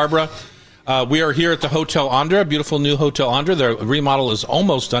Santa Barbara. We are here at the Hotel Andra, beautiful new Hotel Andra. The remodel is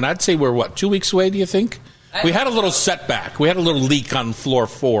almost done. I'd say we're, 2 weeks away, do you think? We had a little setback. We had a little leak on floor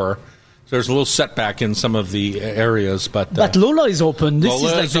 4. There's a little setback in some of the areas, but Lola is open. This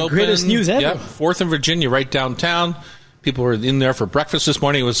Lola is like the greatest news ever. Yeah, 4th and Virginia, right downtown. People were in there for breakfast this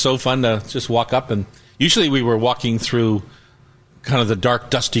morning. It was so fun to just walk up, and usually we were walking through kind of the dark,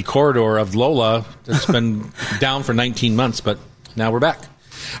 dusty corridor of Lola that's been down for 19 months, but now we're back.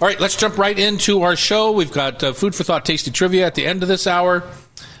 All right, let's jump right into our show. We've got Food for Thought Tasty Trivia at the end of this hour.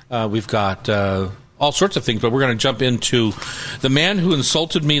 We've got all sorts of things, but we're going to jump into the man who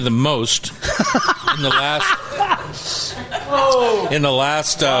insulted me the most in the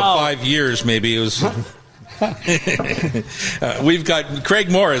last 5 years, maybe. It was. We've got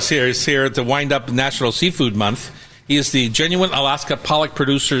Craig Morris here. He's here to wind up National Seafood Month. He is the Genuine Alaska Pollock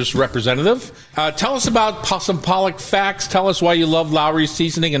Producers representative. Tell us about some pollock facts. Tell us why you love Lowry's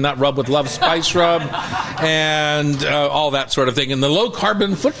seasoning and not rub with Love Spice Rub, and all that sort of thing. And the low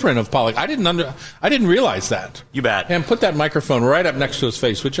carbon footprint of pollock. I didn't realize that. You bet. And put that microphone right up next to his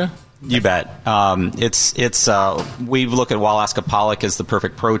face, would you? You bet. We look at Alaska pollock as the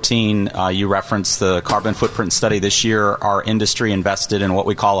perfect protein. You referenced the carbon footprint study this year. Our industry invested in what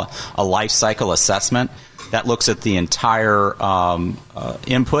we call a life cycle assessment. That looks at the entire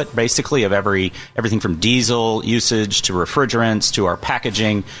input, basically, of everything from diesel usage to refrigerants to our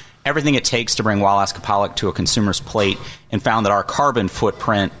packaging, everything it takes to bring Wild Alaska pollock to a consumer's plate, and found that our carbon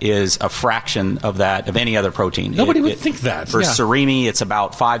footprint is a fraction of that of any other protein. Nobody would think that. For surimi, it's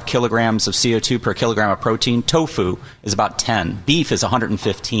about 5 kilograms of CO2 per kilogram of protein. Tofu is about 10. Beef is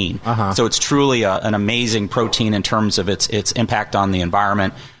 115. So it's truly an amazing protein in terms of its impact on the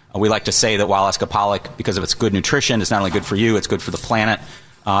environment. We like to say that Wild Alaska pollock, because of its good nutrition, is not only good for you, it's good for the planet.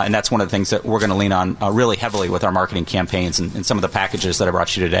 And that's one of the things that we're going to lean on really heavily with our marketing campaigns, and some of the packages that I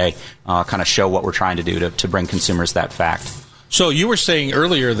brought you today kind of show what we're trying to do to bring consumers that fact. So you were saying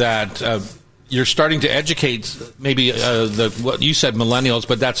earlier that you're starting to educate maybe what you said, millennials,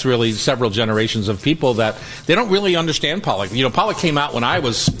 but that's really several generations of people that they don't really understand pollock. You know, pollock came out when I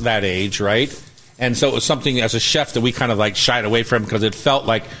was that age, right? And so it was something as a chef that we kind of like shied away from because it felt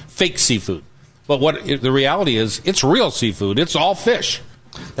like fake seafood. But the reality is, it's real seafood. It's all fish.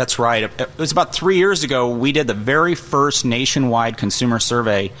 That's right. It was about 3 years ago we did the very first nationwide consumer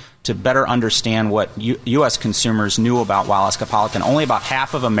survey to better understand what U.S. consumers knew about Wild Alaska pollock, and only about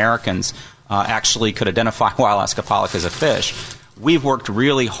half of Americans actually could identify Wild Alaska pollock as a fish. We've worked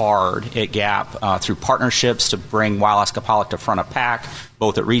really hard at Gap through partnerships to bring Wild Alaska pollock to front of pack,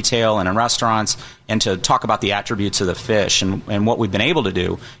 both at retail and in restaurants, and to talk about the attributes of the fish. And what we've been able to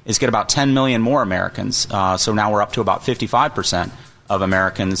do is get about 10 million more Americans. So now we're up to about 55% of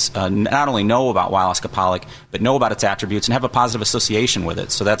Americans not only know about Wild Alaska pollock, but know about its attributes and have a positive association with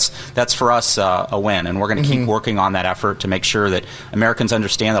it. So that's for us a win, and we're going to keep working on that effort to make sure that Americans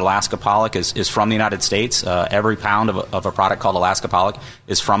understand that Alaska pollock is from the United States. Every pound of a product called Alaska pollock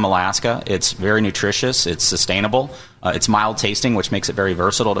is from Alaska. It's very nutritious. It's sustainable. It's mild tasting, which makes it very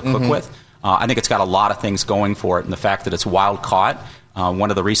versatile to cook with. I think it's got a lot of things going for it, and the fact that it's wild caught. One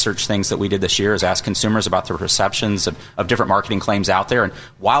of the research things that we did this year is ask consumers about the perceptions of different marketing claims out there. And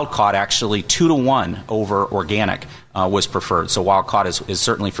wild caught actually 2-to-1 over organic was preferred. So wild caught is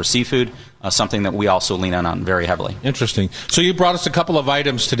certainly for seafood, something that we also lean in on very heavily. Interesting. So you brought us a couple of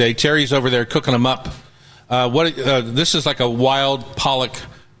items today. Terry's over there cooking them up. This is like a wild pollock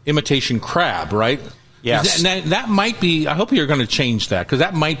imitation crab, right? Yes. That might be, I hope you're going to change that, because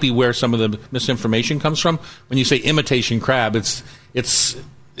that might be where some of the misinformation comes from. When you say imitation crab, it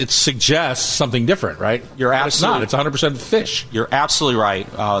suggests something different, right? You're absolutely. It's not. It's 100% fish. You're absolutely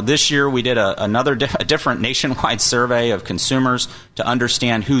right. This year we did a different nationwide survey of consumers to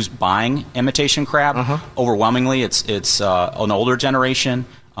understand who's buying imitation crab. Overwhelmingly, it's an older generation.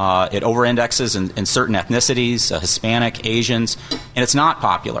 It over-indexes in certain ethnicities, Hispanic, Asians, and it's not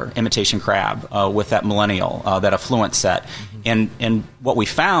popular, imitation crab, with that millennial, that affluent set. And what we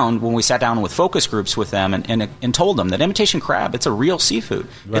found when we sat down with focus groups with them and told them that imitation crab, it's a real seafood.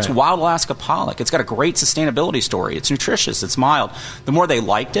 Right. It's Wild Alaska pollock. It's got a great sustainability story. It's nutritious. It's mild. The more they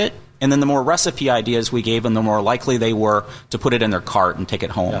liked it, and then the more recipe ideas we gave them, the more likely they were to put it in their cart and take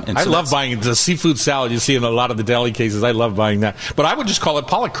it home. Yeah. And I love buying the seafood salad you see in a lot of the deli cases. I love buying that. But I would just call it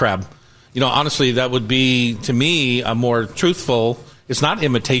pollock crab. You know, honestly, that would be, to me, a more truthful. It's not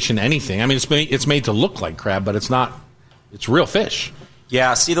imitation anything. I mean, it's made to look like crab, but it's not. It's real fish.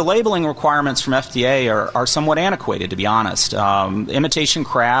 Yeah, see, the labeling requirements from FDA are somewhat antiquated, to be honest. Imitation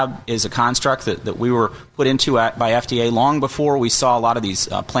crab is a construct that we were put into by FDA long before we saw a lot of these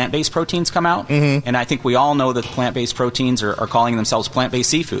plant-based proteins come out. And I think we all know that plant-based proteins are calling themselves plant-based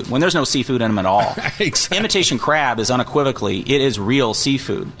seafood, when there's no seafood in them at all. Exactly. Imitation crab is unequivocally, it is real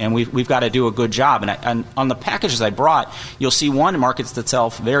seafood, and we've got to do a good job. And on the packages I brought, you'll see one markets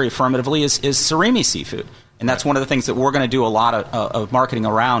itself very affirmatively is surimi seafood. And that's one of the things that we're going to do a lot of marketing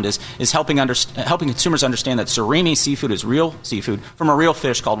around is helping consumers understand that surimi seafood is real seafood from a real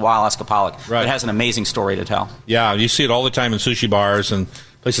fish called Wild Alaska pollock. Right. It has an amazing story to tell. Yeah, you see it all the time in sushi bars and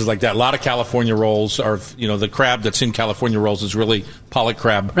places like that. A lot of California rolls are, the crab that's in California rolls is really pollock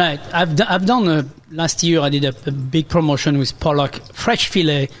crab. Right. I've done last year. I did a big promotion with pollock fresh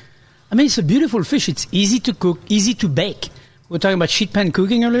fillet. I mean, it's a beautiful fish. It's easy to cook, easy to bake. We were talking about sheet pan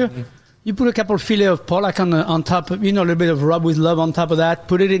cooking earlier. You put a couple of fillet of pollock on top, a little bit of rub with love on top of that,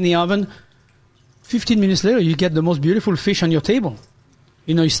 put it in the oven. 15 minutes later, you get the most beautiful fish on your table.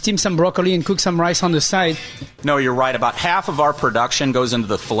 You steam some broccoli and cook some rice on the side. No, you're right. About half of our production goes into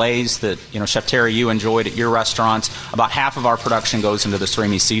the fillets that, Chef Terry, you enjoyed at your restaurants. About half of our production goes into the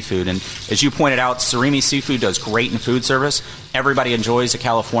surimi seafood. And as you pointed out, surimi seafood does great in food service. Everybody enjoys a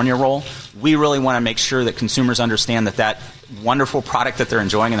California roll. We really want to make sure that consumers understand that wonderful product that they're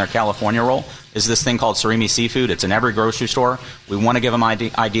enjoying in their California roll is this thing called surimi seafood. It's in every grocery store. We want to give them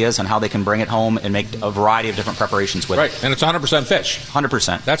ideas on how they can bring it home and make a variety of different preparations with it. Right, and it's 100% fish.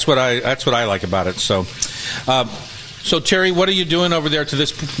 100%. That's what I like about it. So, Terry, what are you doing over there to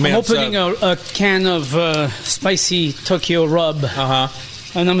this man? I'm opening a can of spicy Tokyo rub.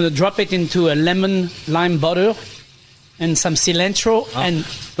 And I'm going to drop it into a lime butter and some cilantro.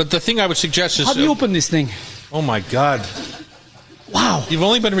 But the thing I would suggest is... How do you open this thing? Oh, my God. Wow. You've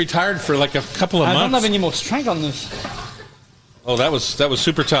only been retired for like a couple of months. I don't have any more strength on this. Oh, that was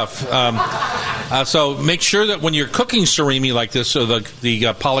super tough. So make sure that when you're cooking surimi like this, or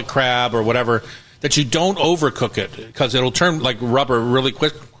the pollock crab or whatever, that you don't overcook it, because it'll turn like rubber really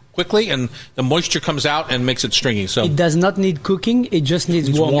quickly, and the moisture comes out and makes it stringy. So it does not need cooking; it just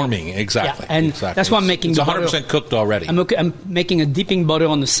needs warming. Exactly. Yeah, and exactly. That's why I'm making. It's 100% cooked already. I'm making a dipping butter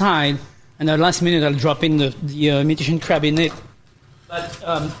on the side. and at the last minute I'll drop in the imitation crab in it. But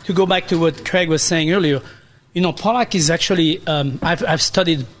to go back to what Craig was saying earlier, pollock is actually I've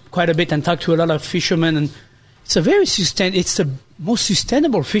studied quite a bit and talked to a lot of fishermen, and it's it's the most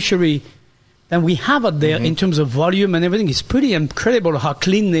sustainable fishery that we have out there in terms of volume and everything. It's pretty incredible how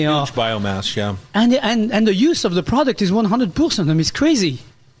clean they are. Huge biomass, yeah. And the use of the product is 100%. I mean, it's crazy.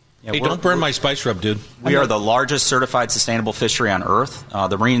 Yeah, hey, don't burn my spice rub, dude. We are the largest certified sustainable fishery on Earth.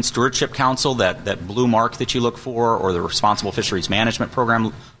 The Marine Stewardship Council, that blue mark that you look for, or the Responsible Fisheries Management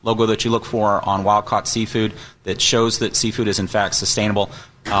Program logo that you look for on wild-caught seafood that shows that seafood is, in fact, sustainable.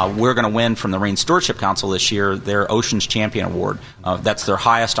 We're going to win from the Marine Stewardship Council this year their Oceans Champion Award. That's their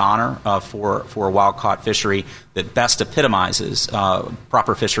highest honor for a wild-caught fishery that best epitomizes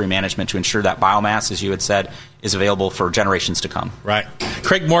proper fishery management to ensure that biomass, as you had said, is available for generations to come. Right.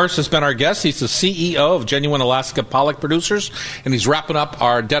 Craig Morris has been our guest. He's the CEO of Genuine Alaska Pollock Producers, and he's wrapping up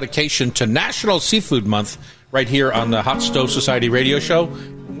our dedication to National Seafood Month right here on the Hot Stove Society radio show.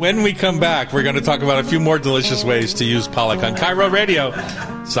 When we come back, we're going to talk about a few more delicious ways to use pollock on Cairo Radio.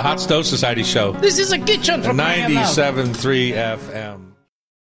 It's the Hot Stove Society show. This is a kitchen for 97.3 FM.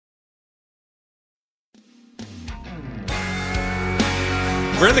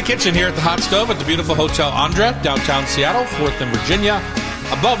 We're in the kitchen here at the Hot Stove at the beautiful Hotel Andra, downtown Seattle, 4th and Virginia,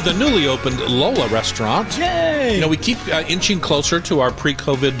 above the newly opened Lola restaurant. Yay! We keep inching closer to our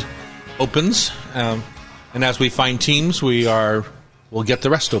pre-COVID opens, and as we find teams, we'll get the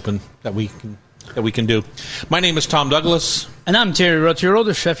rest open that we can do. My name is Tom Douglas. And I'm Terry Roturo,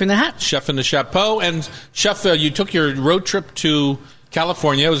 the chef in the hat. Chef in the chapeau. And Chef, you took your road trip to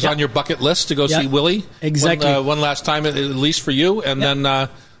California. It was on your bucket list to go see Willie. Exactly. One last time, at least for you. And then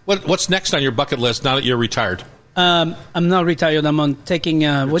what's next on your bucket list now that you're retired? I'm not retired. I'm taking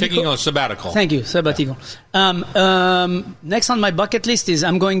a sabbatical. Thank you, sabbatical. Next on my bucket list is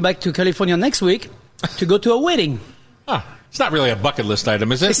I'm going back to California next week to go to a wedding. It's not really a bucket list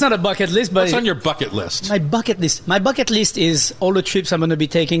item, is it? It's not a bucket list, but what's on your bucket list? My bucket list is all the trips I'm going to be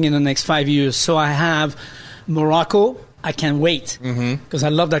taking in the next 5 years. So I have Morocco. I can't wait because I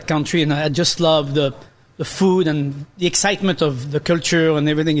love that country, and I just love the food and the excitement of the culture, and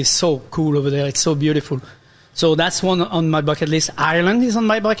everything is so cool over there. It's so beautiful. So that's one on my bucket list. Ireland is on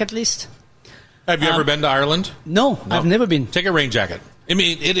my bucket list. Have you ever been to Ireland? No, I've never been. Take a rain jacket. I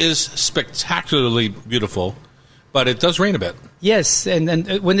mean, it is spectacularly beautiful, but it does rain a bit. Yes,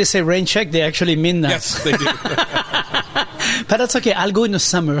 and when they say rain check, they actually mean that. Yes, they do. But that's okay. I'll go in the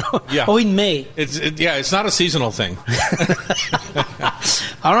summer or in May. It's not a seasonal thing.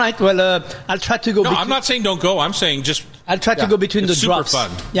 All right. Well, I'll try to go. No, I'm not saying don't go. I'm saying just. I'll try to go between the drops. Super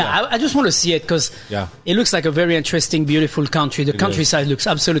fun. Yeah, I just want to see it because it looks like a very interesting, beautiful country. The countryside looks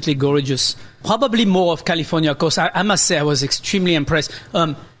absolutely gorgeous. Probably more of California coast. I must say I was extremely impressed.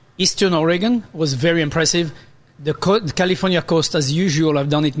 Eastern Oregon was very impressive. The California coast, as usual, I've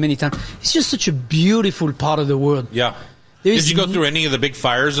done it many times. It's just such a beautiful part of the world. Yeah. Did you go through any of the big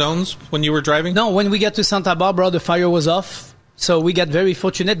fire zones when you were driving? No, when we got to Santa Barbara, the fire was off. So we got very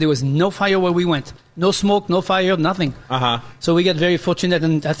fortunate. There was no fire where we went. No smoke, no fire, nothing. So we got very fortunate,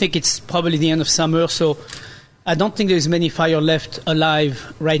 and I think it's probably the end of summer, so I don't think there's many fire left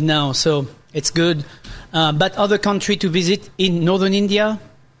alive right now, so it's good. But other country to visit in northern India,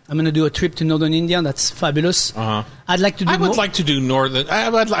 I'm going to do a trip to northern India. That's fabulous. I'd like to do. I would like to do northern.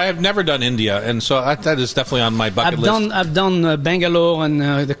 I've never done India, and so that is definitely on my bucket list. I've done Bangalore and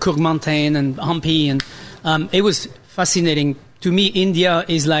the Coorg Mountain and Hampi, and it was fascinating. To me, India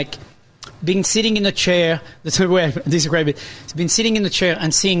is like being sitting in a chair. That's the way I describe it. It's been sitting in a chair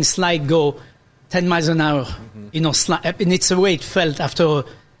and seeing slide go 10 miles an hour. And it's the way it felt after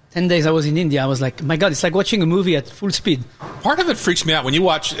 10 days I was in India. I was like, my God, it's like watching a movie at full speed. Part of it freaks me out. When you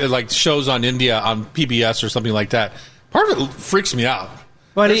watch like shows on India on PBS or something like that, part of it freaks me out.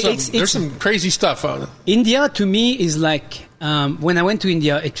 Well, there's some crazy stuff. India, to me, is like, when I went to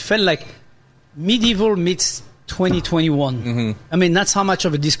India, it felt like medieval meets 2021. I mean, that's how much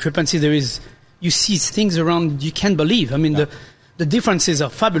of a discrepancy there is. You see things around you can't believe. I mean, the differences are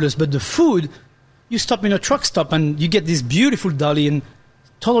fabulous, but the food, you stop in a truck stop and you get this beautiful dali and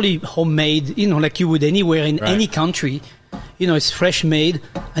totally homemade, like you would anywhere in any country. It's fresh made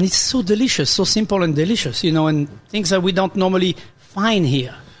and it's so delicious, so simple and delicious, and things that we don't normally find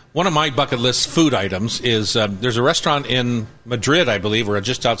here. One of my bucket list food items is there's a restaurant in Madrid, I believe, or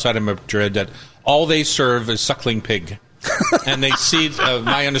just outside of Madrid, that all they serve is suckling pig. And they seat,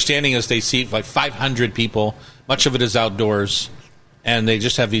 my understanding is they seat like 500 people. Much of it is outdoors. And they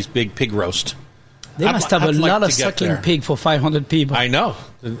just have these big pig roast. They must have a lot of suckling pig for 500 people. I know.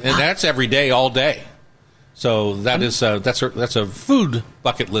 And that's every day, all day. So that's a food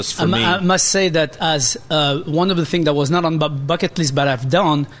bucket list for me. I must say that as one of the things that was not on bucket list, but I've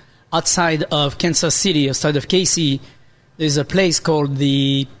done outside of Kansas City, outside of KC, there's a place called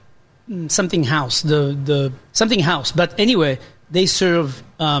the something house, the something house. But anyway, they serve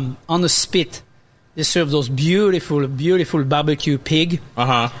on a spit. They serve those beautiful, beautiful barbecue pig,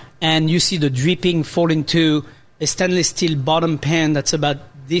 and you see the dripping fall into a stainless steel bottom pan that's about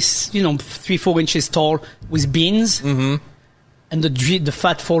this, 3-4 inches tall with beans, and the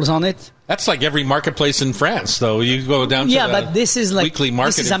fat falls on it. That's like every marketplace in France, though. You go down to but this is like weekly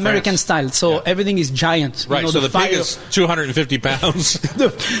market. This is in American France. style, so everything is giant. Right. So the pig is 250 pounds.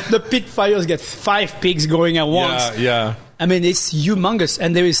 the pit fires get 5 pigs going at once. Yeah. I mean, it's humongous,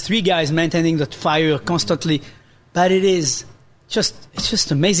 and there is 3 guys maintaining that fire constantly. But it's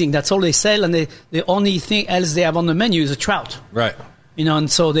just amazing. That's all they sell, and the only thing else they have on the menu is a trout. Right.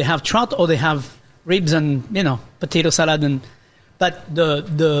 And so they have trout or they have ribs and potato salad but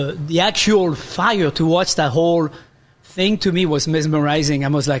the actual fire to watch that whole thing to me was mesmerizing. I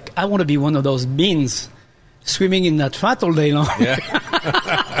was like, I want to be one of those beans swimming in that fat all day long. Yeah.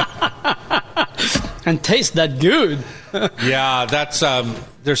 And taste that good. Yeah, that's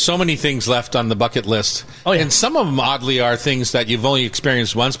there's so many things left on the bucket list. Oh, yeah. And some of them oddly are things that you've only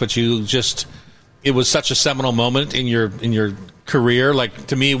experienced once, but it was such a seminal moment in your career. Like,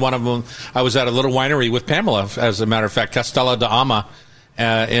 to me, one of them, I was at a little winery with Pamela, as a matter of fact, Castella d'Ama,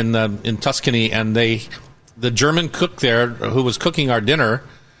 in Tuscany, and the German cook there, who was cooking our dinner,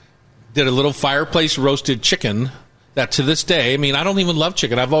 did a little fireplace roasted chicken that to this day, I mean, I don't even love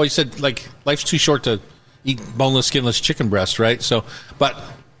chicken. I've always said, like, life's too short to eat boneless, skinless chicken breast, right? So, but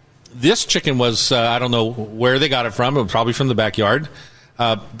this chicken was, I don't know where they got it from. It was probably from the backyard.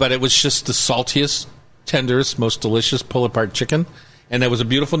 But it was just the saltiest, tenderest, most delicious pull-apart chicken. And it was a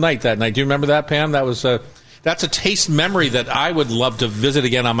beautiful night that night. Do you remember that, Pam? That's a taste memory that I would love to visit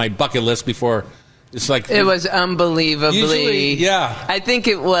again on my bucket list before. It's like it was unbelievably. Usually, yeah. I think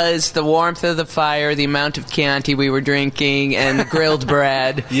it was the warmth of the fire, the amount of Chianti we were drinking, and the grilled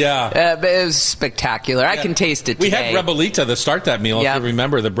bread. Yeah. But it was spectacular. Yeah. I can taste it today. We had Rebelita to start that meal, if you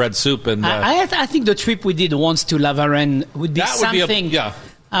remember, the bread soup. And I think the trip we did once to La Varenne would be something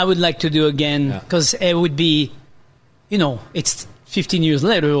I would like to do again, because it would be, it's 15 years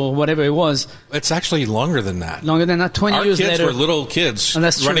later or whatever it was. It's actually longer than that. 20 years later. Our kids were little kids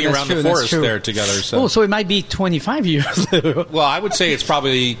running around the forest there together. So it might be 25 years later. Well, I would say it's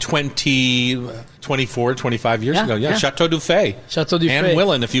probably 24, 25 years ago. Yeah, Chateau du Fay. Chateau du Fay. And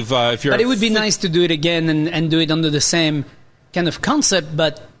Willen, if you're... But it would be nice to do it again and do it under the same kind of concept,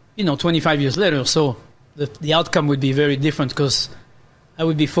 but, 25 years later. So the outcome would be very different, because I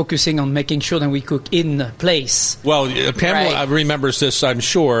would be focusing on making sure that we cook in place. Well, Pamela remembers this, I'm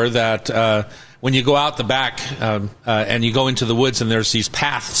sure, that when you go out the back and you go into the woods and there's these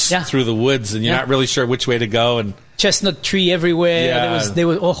paths through the woods and you're not really sure which way to go. And chestnut tree everywhere. Yeah.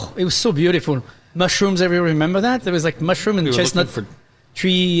 It was so beautiful. Mushrooms everywhere. Remember that? There was like mushroom and chestnut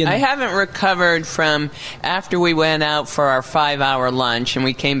tree. And I haven't recovered from after we went out for our 5-hour lunch and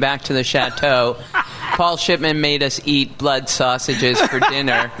we came back to the chateau. Paul Shipman made us eat blood sausages for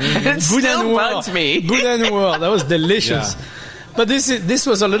dinner. It still bugs me. Boudin Noir. That was delicious. Yeah. But this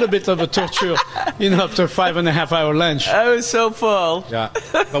was a little bit of a torture, after 5.5-hour lunch. I was so full. Yeah,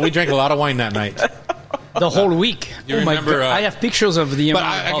 but we drank a lot of wine that night. The whole week. You remember? I have pictures of the. But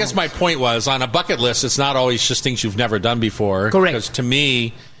I guess my point was, on a bucket list, it's not always just things you've never done before. Correct. Because to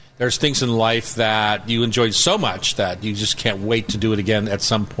me, there's things in life that you enjoyed so much that you just can't wait to do it again at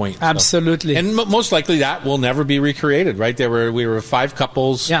some point. Absolutely. So. And most likely that will never be recreated, right? We were 5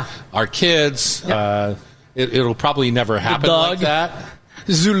 couples. Yeah. Our kids. Yeah. It'll probably never happen like that.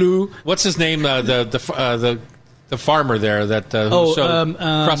 Zulu. What's his name? The farmer there that who's so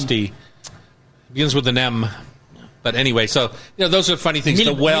crusty. Begins with an M. But anyway, so those are funny things.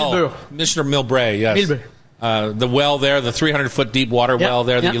 The well, Mr. Milbray, yes. Milbray. The well there, the 300-foot deep water well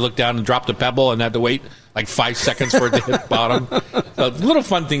there that you look down and dropped a pebble and had to wait like 5 seconds for it to hit bottom. So little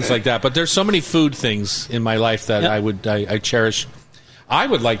fun things like that. But there's so many food things in my life that I cherish. I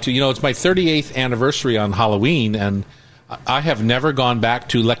would like to. It's my 38th anniversary on Halloween, and I have never gone back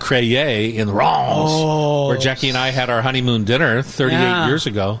to Le Creuset in Reims, where Jackie and I had our honeymoon dinner 38 years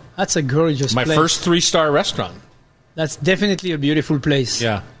ago. That's a gorgeous place. My first 3-star restaurant. That's definitely a beautiful place.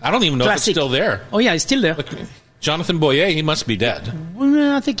 Yeah. I don't even know if it's still there. Oh, yeah, it's still there. Look, Jonathan Boyer, he must be dead.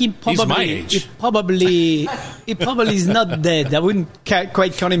 Well, I think he's my age. He probably is not dead. I wouldn't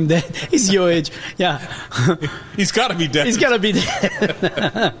quite call him dead. He's your age. Yeah. He's got to be dead. He's got to be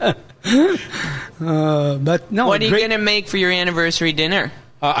dead. But no. What are you going to make for your anniversary dinner?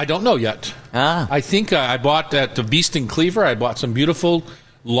 I don't know yet. I think I bought at the Beast and Cleaver, I bought some beautiful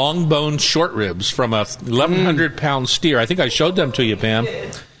long bone short ribs from a 1,100-pound steer. I think I showed them to you, Pam.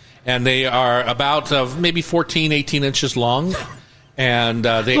 And they are about maybe 14, 18 inches long. And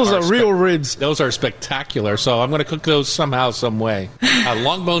those are real ribs. Those are spectacular. So I'm going to cook those somehow, some way.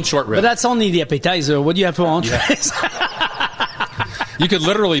 Long bone short rib. But that's only the appetizer. What do you have for entrees? You could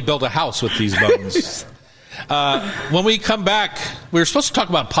literally build a house with these bones. When we come back, we were supposed to talk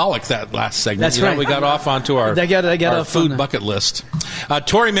about pollock that last segment. That's right. We got off onto our our food bucket list.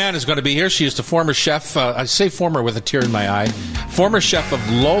 Tori Mann is going to be here. She is the former chef. I say former with a tear in my eye. Former chef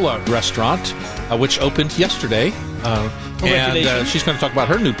of Lola Restaurant, which opened yesterday. And she's going to talk about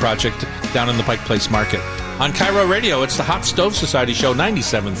her new project down in the Pike Place Market. On Cairo Radio, it's the Hot Stove Society Show,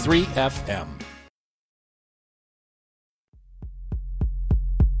 97.3 FM.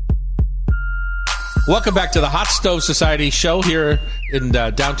 Welcome back to the Hot Stove Society Show here in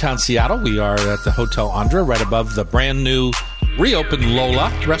downtown Seattle. We are at the Hotel Andra, right above the brand new reopened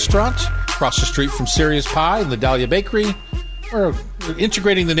Lola restaurant, across the street from Serious Pie and the Dahlia Bakery. We're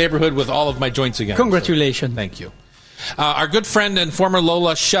integrating the neighborhood with all of my joints again. Congratulations. So, thank you. Our good friend and former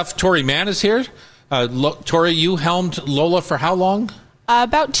Lola chef Tori Mann is here. Tori, you helmed Lola for how long?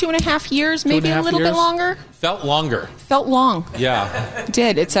 About 2.5 years, maybe a little bit longer. Felt longer. Felt long. Yeah. It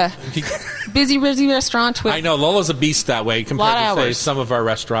did. It's a busy restaurant. With I know. Lola's a beast that way compared to, say, some of our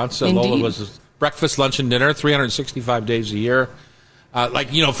restaurants. So Lola was breakfast, lunch, and dinner, 365 days a year.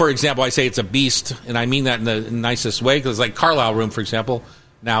 For example, I say it's a beast, and I mean that in the nicest way, because like Carlisle Room, for example,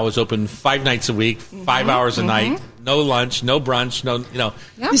 now is open 5 nights a week, 5 hours a night, no lunch, no brunch,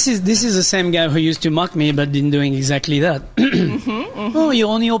 Yep. This is the same guy who used to mock me, but been doing exactly that. Oh, you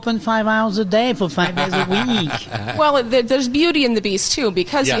only open 5 hours a day for 5 days a week. Well, there's beauty in the beast too,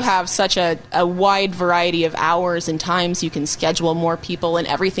 because Yes. you have such a wide variety of hours and times. You can schedule more people, and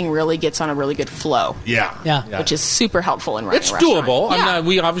everything really gets on a really good flow. Yeah. Which is super helpful in running It's a restaurant. doable.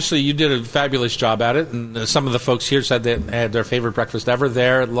 Yeah. You did a fabulous job at it, and some of the folks here said they had their favorite breakfast ever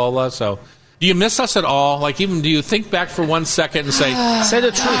there at Lola. So, do you miss us at all? Like, even do you think back for 1 second and say, "Say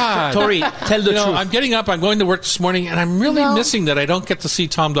the truth, Tori. Tell the truth." I'm getting up. I'm going to work this morning, and I'm really missing that I don't get to see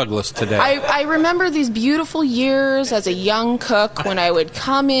Tom Douglas today. I remember these beautiful years as a young cook when I would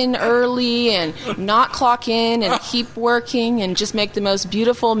come in early and not clock in and keep working and just make the most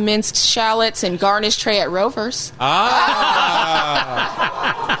beautiful minced shallots and garnish tray at Rover's.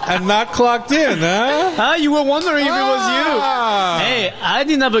 And not clocked in, huh? You were wondering if it was you. Hey, I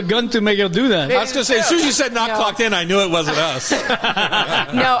didn't have a gun to make her do that. I was going to say, as soon as you said not clocked in, I knew it wasn't us.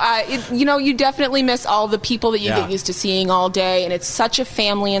 You definitely miss all the people that you get used to seeing all day, and it's such a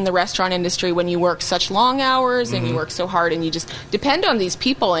family in the restaurant industry when you work such long hours and you work so hard, and you just depend on these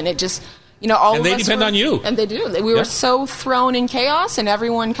people, and it just, all and of they us depend on you. And they do. We were so thrown in chaos, and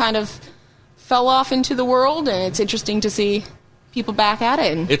everyone kind of fell off into the world, and it's interesting to see people back at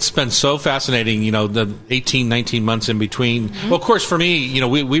it. It's been so fascinating, the 18, 19 months in between. Well, of course, for me,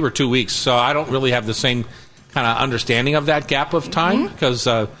 we were 2 weeks, so I don't really have the same kind of understanding of that gap of time because,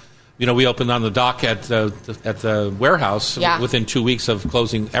 we opened on the dock at the warehouse within 2 weeks of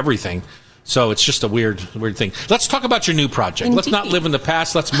closing everything. So it's just a weird thing. Let's talk about your new project. Indeed. Let's not live in the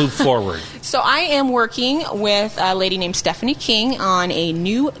past. Let's move forward. So I am working with a lady named Stephanie King on a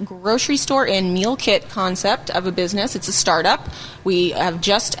new grocery store and meal kit concept of a business. It's a startup. We have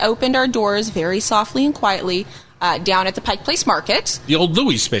just opened our doors very softly and quietly down at the Pike Place Market. The old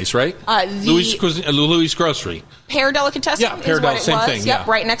Louis space, right? Louis Grocery. Pear Delicatessen Yeah, Pear is what it same was. thing, Yep,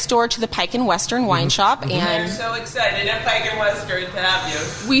 yeah. right next door to the Pike and Western Wine Shop. And We're so excited at Pike and Western to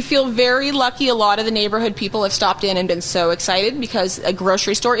have you. we feel very lucky. A lot of the neighborhood people have stopped in and been so excited because a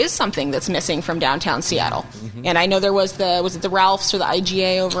grocery store is something that's missing from downtown Seattle. And I know there was the Ralph's or the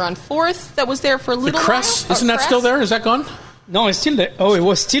IGA over on 4th that was there for a little The Crest, while. isn't that still there? Is that gone? No, it's still there. Oh, it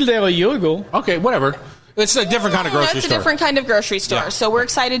was still there a year ago. Okay, whatever. It's a different kind of grocery That's store. a different kind of grocery store. Yeah. So we're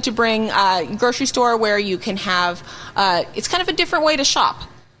excited to bring a grocery store where you can have, it's kind of a different way to shop.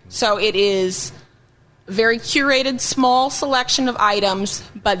 So it is very curated, small selection of items,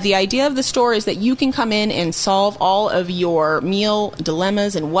 but the idea of the store is that you can come in and solve all of your meal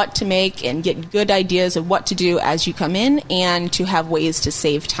dilemmas and what to make and get good ideas of what to do as you come in and to have ways to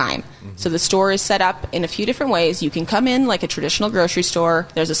save time. So the store is set up in a few different ways. You can come in like a traditional grocery store.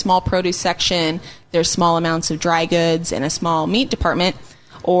 There's a small produce section. There's small amounts of dry goods and a small meat department.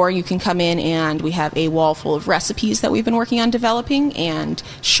 Or you can come in and we have a wall full of recipes that we've been working on developing and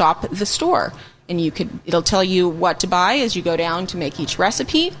shop the store. And it'll tell you what to buy as you go down to make each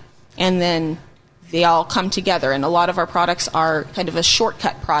recipe. And then they all come together, and a lot of our products are kind of a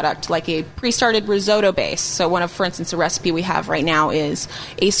shortcut product, like a pre-started risotto base. So for instance, a recipe we have right now is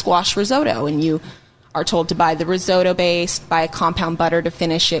a squash risotto, and you are told to buy the risotto base, buy a compound butter to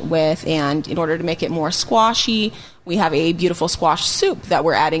finish it with, and in order to make it more squashy, we have a beautiful squash soup that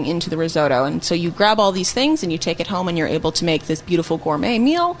we're adding into the risotto. And so you grab all these things and you take it home, and you're able to make this beautiful gourmet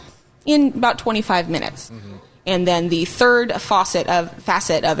meal in about 25 minutes. Mm-hmm. And then the third facet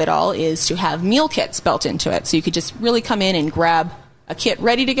of it all is to have meal kits built into it. So you could just really come in and grab a kit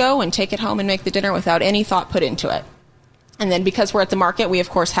ready to go and take it home and make the dinner without any thought put into it. And then because we're at the market, we, of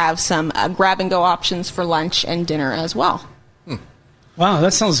course, have some grab-and-go options for lunch and dinner as well. Wow,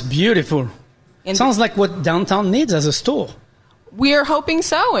 that sounds beautiful. It sounds like what downtown needs as a store. We're hoping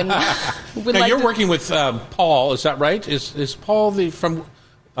so. And now, you're working with Paul, is that right? Is Paul from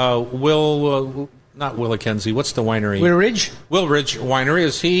not Willackenzie. What's the winery? Will Ridge Winery.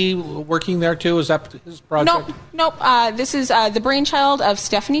 Is he working there too? Is that his project? Nope. This is the brainchild of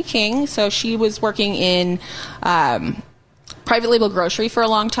Stephanie King. So she was working in private label grocery for a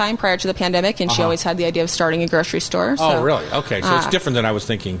long time prior to the pandemic, and she always had the idea of starting a grocery store. So, oh, really? Okay, so it's different than I was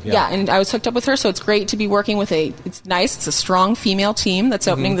thinking. Yeah, and I was hooked up with her, so it's great to be working with it's nice, it's a strong female team that's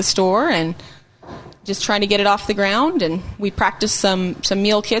opening the store and just trying to get it off the ground. And we practiced some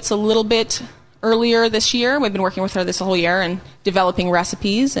meal kits a little bit earlier this year. We've been working with her this whole year and developing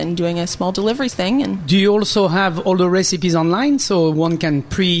recipes and doing a small deliveries thing. And do you also have all the recipes online so one can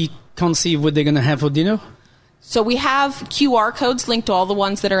pre-conceive what they're going to have for dinner? So we have QR codes linked to all the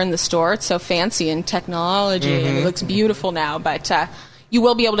ones that are in the store. It's so fancy and technology, and it looks beautiful now. But you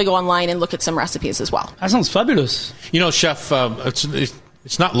will be able to go online and look at some recipes as well. That sounds fabulous. You know, Chef,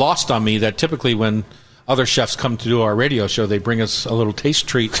 it's not lost on me that typically when other chefs come to do our radio show, they bring us a little taste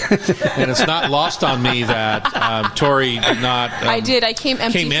treat. And it's not lost on me that Tori did not... I did. I came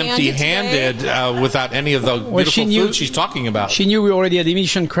empty-handed without any of the beautiful food she's talking about. She knew we already had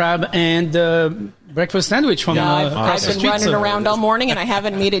Emission crab and breakfast sandwich from I've been running around all morning, and I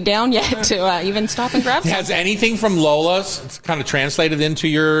haven't made it down yet to even stop and grab something. Has anything from Lola's kind of translated into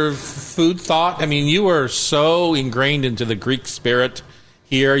your food thought? I mean, you were so ingrained into the Greek spirit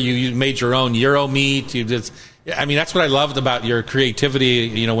here. You made your own gyro meat. You did. I mean, that's what I loved about your creativity.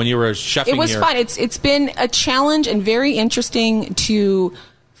 You know, when you were chefing. It was fun. It's been a challenge and very interesting to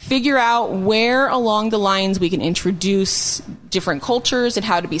figure out where along the lines we can introduce different cultures and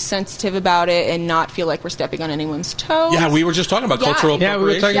how to be sensitive about it and not feel like we're stepping on anyone's toes. Yeah, we were just talking about cultural appropriation. Yeah,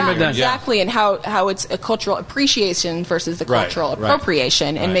 we were talking about that. Exactly, and how it's a cultural appreciation versus the cultural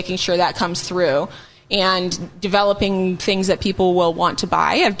appropriation, and making sure that comes through. And developing things that people will want to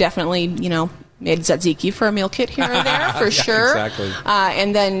buy. I've definitely, made tzatziki for a meal kit here and there, for sure. Exactly.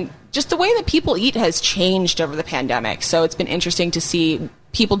 And then just the way that people eat has changed over the pandemic. So it's been interesting to see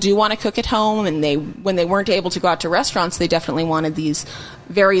people do want to cook at home, and when they weren't able to go out to restaurants, they definitely wanted these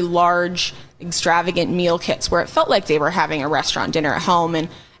very large, extravagant meal kits where it felt like they were having a restaurant dinner at home. And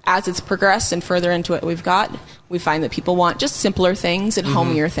as it's progressed and further into it we find that people want just simpler things and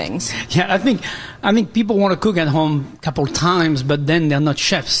homier things. Yeah, I think people want to cook at home a couple times, but then they're not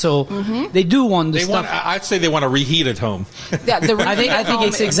chefs, so they do want the stuff. I'd say they want to reheat at home. Yeah, I think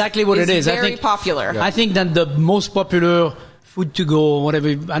it's exactly what it is. Very popular. I think that the most popular food to go, or whatever,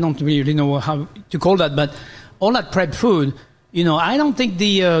 I don't really know how to call that, but all that prep food, I don't think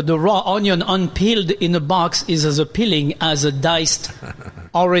the raw onion unpeeled in a box is as appealing as a diced,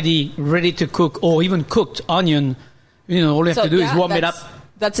 already ready to cook or even cooked onion. All you have to do is warm it up.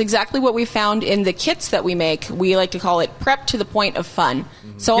 That's exactly what we found in the kits that we make. We like to call it prep to the point of fun.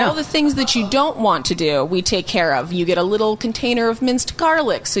 So all the things that you don't want to do, we take care of. You get a little container of minced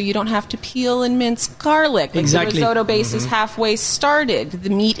garlic, so you don't have to peel and mince garlic. Exactly. The risotto base is halfway started. The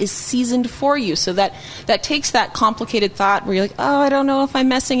meat is seasoned for you. So that takes that complicated thought where you're like, oh, I don't know if I'm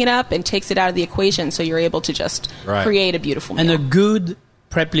messing it up, and takes it out of the equation, so you're able to just create a beautiful meal. And a good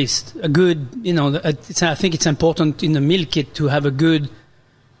prep list. A good, I think it's important in the meal kit to have a good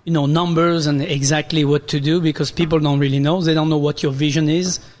numbers and exactly what to do, because people don't really know. They don't know what your vision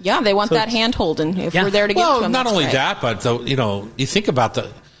is. Yeah, they want that handhold, and if we're there to give to them, not only that, but you think about the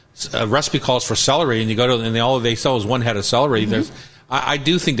recipe calls for celery, and you go to and all they sell is one head of celery. I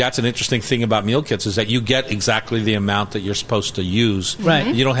do think that's an interesting thing about meal kits, is that you get exactly the amount that you're supposed to use.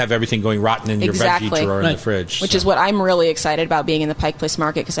 Right. You don't have everything going rotten in your veggie drawer in the fridge. Which is what I'm really excited about being in the Pike Place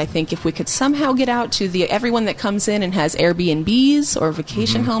Market, because I think if we could somehow get out to everyone that comes in and has Airbnbs or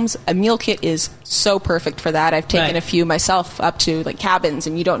vacation homes, a meal kit is so perfect for that. I've taken a few myself up to cabins,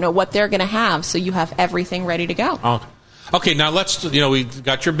 and you don't know what they're going to have, so you have everything ready to go. Oh. Okay, now let's, we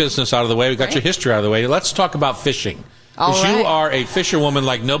got your business out of the way, we got your history out of the way. Let's talk about fishing. All Because you right. are a fisherwoman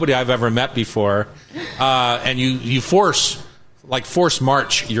like nobody I've ever met before, and you force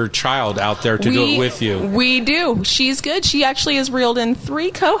march your child out there to do it with you. We do. She's good. She actually has reeled in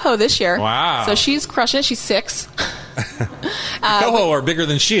 3 coho this year. Wow. So she's crushing it. She's 6. Coho are bigger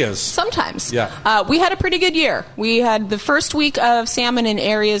than she is. Sometimes. Yeah. We had a pretty good year. We had the first week of salmon in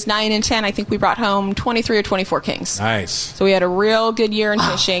areas 9 and 10. I think we brought home 23 or 24 kings. Nice. So we had a real good year in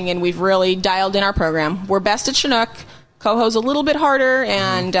fishing, and we've really dialed in our program. We're best at Chinook. Coho's a little bit harder,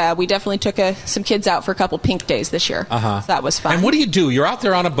 and we definitely took some kids out for a couple pink days this year. So that was fun. And what do you do? You're out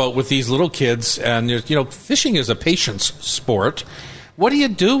there on a boat with these little kids, and fishing is a patience sport. What do you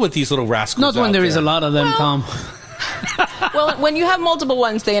do with these little rascals? Not when there is a lot of them, Tom. Well, when you have multiple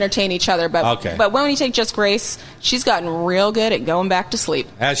ones, they entertain each other. But Okay. but when you take just Grace, she's gotten real good at going back to sleep.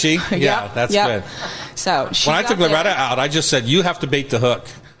 Has she? Yeah, that's good. So she's When I took out there. Loretta out, I just said, you have to bait the hook.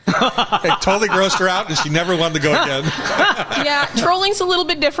 It totally grossed her out, and she never wanted to go again. Yeah, trolling's a little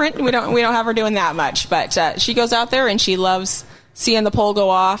bit different. We don't have her doing that much, but she goes out there and she loves seeing the pole go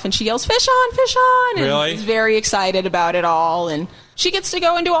off, and she yells, "Fish on, fish on!" And Really? is very excited about it all, and she gets to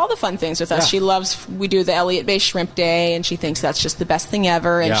go and do all the fun things with us. Yeah. She loves. We do the Elliott Bay Shrimp Day, and she thinks that's just the best thing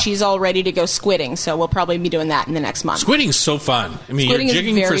ever. And Yeah. she's all ready to go squidding, so we'll probably be doing that in the next month. Squidding's so fun. I mean, Squidding is your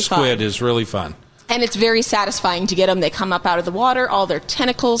jigging for very squid fun. is really fun. And it's very satisfying to get them. They come up out of the water, all their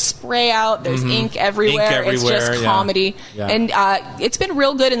tentacles spray out. There's ink everywhere. It's everywhere, just yeah. comedy. Yeah. And it's been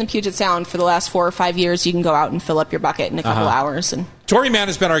real good in the Puget Sound for the last 4 or 5 years. You can go out and fill up your bucket in a couple hours. And Tori Mann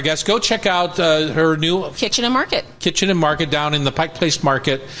has been our guest. Go check out her new Kitchen and Market. Kitchen and Market down in the Pike Place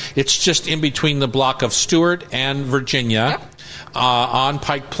Market. It's just in between the block of Stewart and Virginia. Yep. On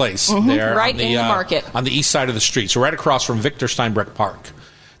Pike Place, there right on in the market. on the east side of the street, so right across from Victor Steinbreck Park.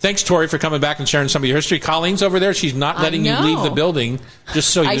 Thanks, Tori, for coming back and sharing some of your history. Colleen's over there; she's not letting you know. leave the building.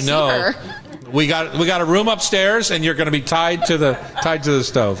 Just so you I see know, her. we got a room upstairs, and you're going to be tied to the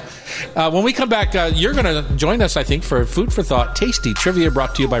stove. When we come back, you're going to join us, I think, for Food for Thought Tasty Trivia,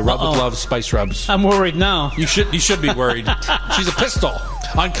 brought to you by Rub with Love Spice Rubs. I'm worried now. You should be worried. She's a pistol.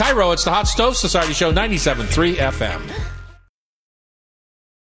 On Cairo, it's the Hot Stove Society Show, 97.3 FM.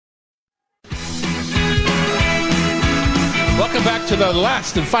 Welcome back to the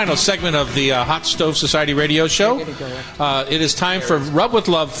last and final segment of the Hot Stove Society radio show. It is time for Rub with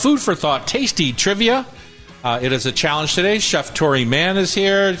Love Food for Thought Tasty Trivia. It is a challenge today. Chef Tori Mann is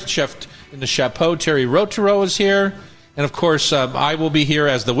here. Chef in the Chapeau, Terry Rotero, is here. And, of course, I will be here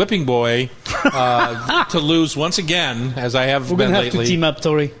as the whipping boy to lose once again, as I have We're been going to have lately. to team up,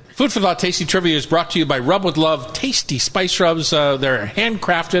 Tori. Food for Thought Tasty Trivia is brought to you by Rub with Love Tasty Spice Rubs. They're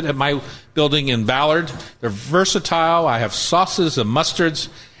handcrafted at my building in Ballard. They're versatile. I have sauces and mustards,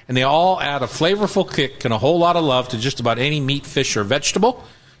 and they all add a flavorful kick and a whole lot of love to just about any meat, fish, or vegetable.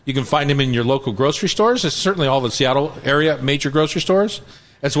 You can find them in your local grocery stores. It's certainly all the Seattle area major grocery stores,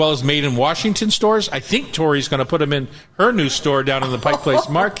 as well as Made in Washington stores. I think Tori's going to put them in her new store down in the Pike Place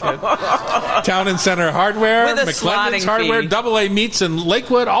Market. Town and Center Hardware, With a McClendon's slotting Hardware, fee. Double A Meats in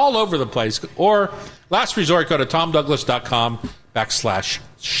Lakewood, all over the place. Or last resort, go to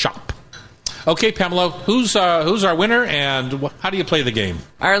tomdouglas.com/shop. Okay, Pamela, who's our winner, and how do you play the game?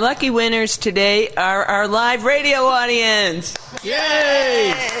 Our lucky winners today are our live radio audience.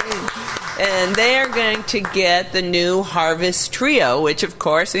 Yay! And they are going to get the new Harvest Trio, which, of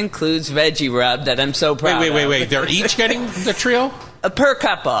course, includes Veggie Rub that I'm so proud of. Wait. They're each getting the trio? Per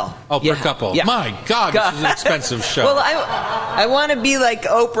couple. Oh, per Yeah. couple. Yeah. My God, this is an expensive show. Well, I want to be like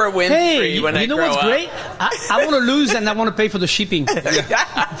Oprah Winfrey Hey, when I you know grow what's up. great? I want to lose, and I want to pay for the shipping.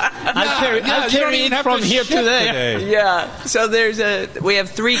 I'll carry you don't even it have from to here ship to there. today. Yeah. So we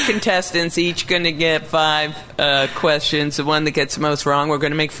have 3 contestants, each going to get 5 questions. The one that gets the most wrong, we're going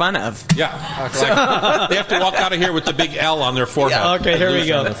to make fun of. Yeah. Exactly. They have to walk out of here with the big L on their forehead. Yeah, okay, here we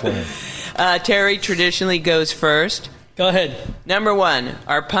go. On their forehead. Terry traditionally goes first. Go ahead. Number 1,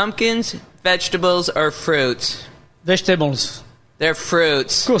 are pumpkins vegetables or fruits? Vegetables. They're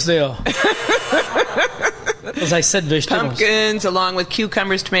fruits. Of course they are. As I said, vegetables. Pumpkins, along with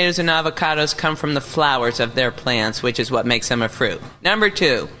cucumbers, tomatoes, and avocados, come from the flowers of their plants, which is what makes them a fruit. Number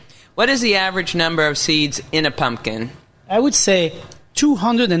 2, what is the average number of seeds in a pumpkin? I would say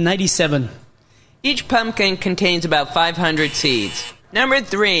 297. Each pumpkin contains about 500 seeds. Number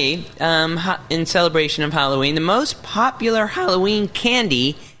 3, in celebration of Halloween, the most popular Halloween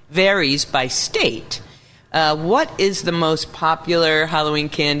candy varies by state. What is the most popular Halloween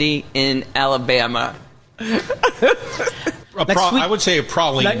candy in Alabama? Like sweet- I would say a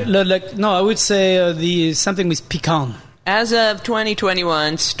praline. No, I would say something with pecan. As of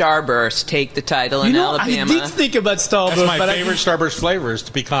 2021, Starburst take the title in Alabama. I did think about Starburst. That's my but favorite Starburst flavor is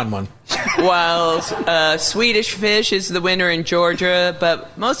the pecan one. While Swedish Fish is the winner in Georgia,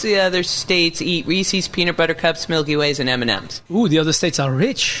 but most of the other states eat Reese's, Peanut Butter Cups, Milky Ways, and M&Ms. Ooh, the other states are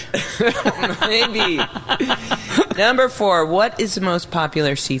rich. Maybe. Number 4, what is the most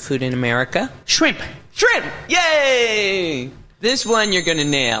popular seafood in America? Shrimp. Shrimp! Yay! This one you're going to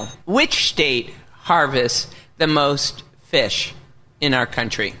nail. Which state harvests the most fish in our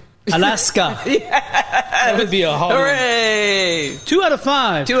country? Alaska. That would be a hard one. Hooray! 2 out of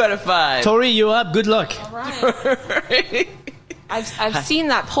 5. 2 out of 5. Tori, you're up. Good luck. All right. I've seen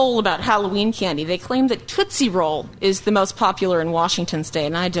that poll about Halloween candy. They claim that Tootsie Roll is the most popular in Washington State,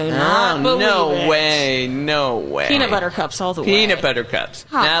 and I do not believe it. No way. Peanut Butter Cups all the way. Peanut Butter Cups.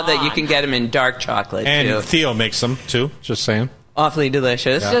 Come now that you on. can get them in dark chocolate, And too. Theo makes them, too. Just saying. Awfully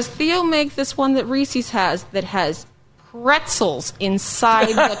delicious. Does Theo make this one that Reese's has that has pretzels inside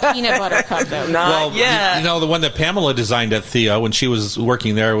the peanut butter cup? Not yet. You know, the one that Pamela designed at Theo when she was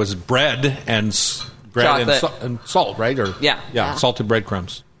working there was bread and Chocolate. and salt, right? Or Yeah. salted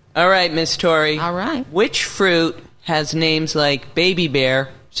breadcrumbs. All right, Miss Tori. All right. Which fruit has names like Baby Bear,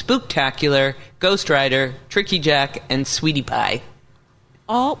 Spooktacular, Ghost Rider, Tricky Jack, and Sweetie Pie?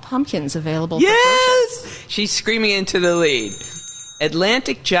 All pumpkins available for purchase. Yes! She's screaming into the lead.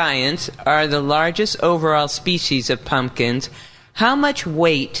 Atlantic giants are the largest overall species of pumpkins. How much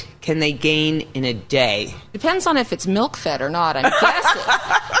weight can they gain in a day? Depends on if it's milk fed or not, I'm guessing.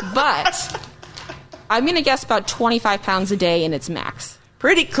 But I'm going to guess about 25 pounds a day in its max.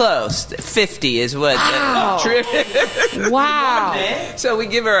 Pretty close. 50 is what. Wow. So we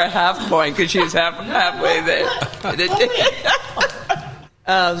give her a half point because she was halfway there.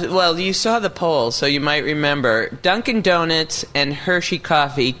 Well, you saw the poll, so you might remember. Dunkin' Donuts and Hershey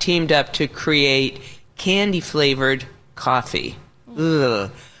Coffee teamed up to create candy-flavored coffee. Ugh.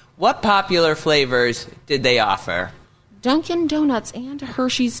 What popular flavors did they offer? Dunkin' Donuts and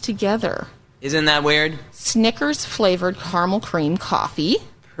Hershey's together. Isn't that weird? Snickers flavored caramel cream coffee.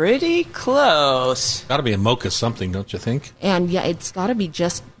 Pretty close. Got to be a mocha something, don't you think? And yeah, it's got to be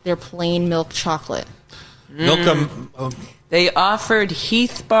just their plain milk chocolate. Milk. They offered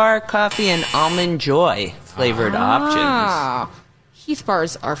Heath Bar coffee and Almond Joy flavored options. Ah, Heath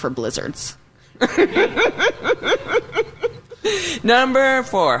bars are for blizzards. Number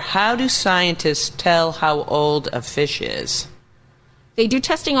 4. How do scientists tell how old a fish is? They do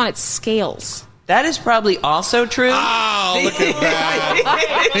testing on its scales. That is probably also true. Oh, look at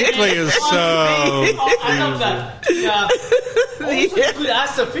that. Hinkley is so... I love that. Yeah. Also, you could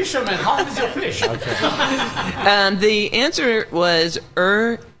ask the fisherman, how old is your fish? The answer was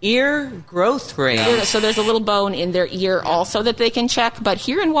ear growth rate. So there's a little bone in their ear also that they can check. But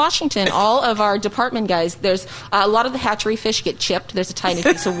here in Washington, all of our department guys, there's a lot of the hatchery fish get chipped. There's a tiny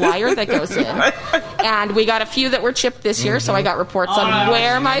piece of wire that goes in. And we got a few that were chipped this year, so I got reports on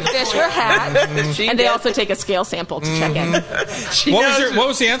where my fish were hatched. And they also take a scale sample to check in. What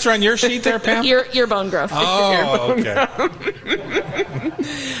was the answer on your sheet there, Pam? Ear bone growth. Oh, okay.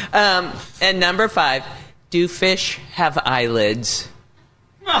 And number 5, do fish have eyelids?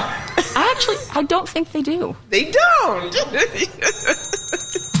 I don't think they do. They don't.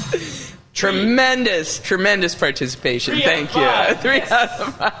 Tremendous participation. Thank you. 3 out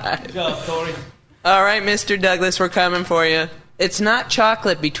of 5. Good job, Tori. All right, Mr. Douglas, we're coming for you. It's not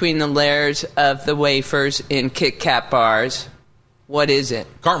chocolate between the layers of the wafers in Kit Kat bars. What is it?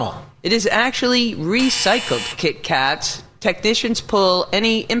 Caramel. It is actually recycled Kit Kats. Technicians pull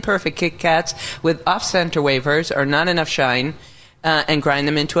any imperfect Kit Kats with off-center wafers or not enough shine and grind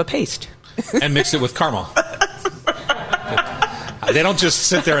them into a paste. And mix it with caramel. They don't just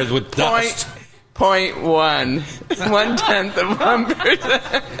sit there with dust. 0.1. 1/10 of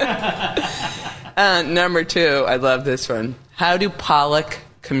 1%. Number 2, I love this one. How do pollock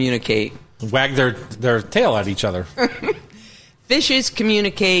communicate? Wag their tail at each other. Fishes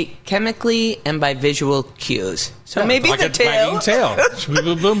communicate chemically and by visual cues. So maybe like the a tail. wagging tail.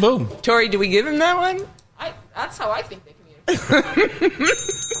 Boom, boom, boom. Tori, do we give him that one? That's how I think they communicate.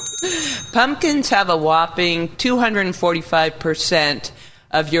 Pumpkins have a whopping 245%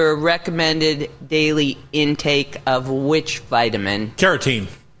 of your recommended daily intake of which vitamin? Carotene,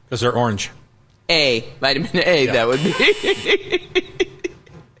 because they're orange. A. Vitamin A, that would be.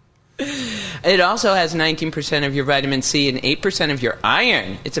 It also has 19% of your vitamin C and 8% of your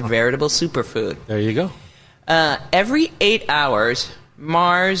iron. It's a veritable superfood. There you go. Every 8 hours,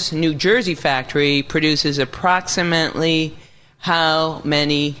 Mars, New Jersey factory produces approximately how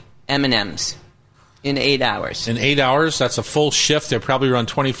many M&Ms in 8 hours? In 8 hours, that's a full shift. They're probably around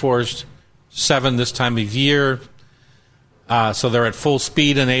 24/7 this time of year. So they're at full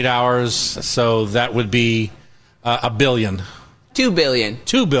speed in 8 hours. So that would be $1 billion. 2 billion.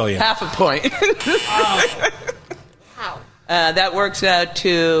 2 billion. Half a point. How? That works out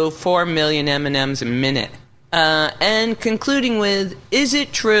to 4 million M&Ms a minute. And concluding with, is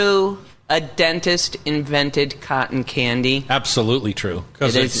it true a dentist invented cotton candy? Absolutely true.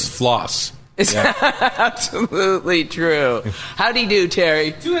 Because It it's is. floss. It's absolutely true. How'd he do,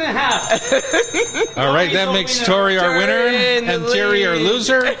 Terry? 2.5. All right, that makes Tori our winner Terry in the and Terry our lead.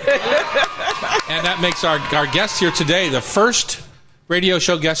 loser. And that makes our guest here today the first radio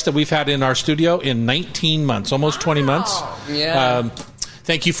show guest that we've had in our studio in 19 months, almost 20 months. Yeah.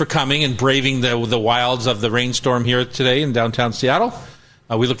 Thank you for coming and braving the wilds of the rainstorm here today in downtown Seattle.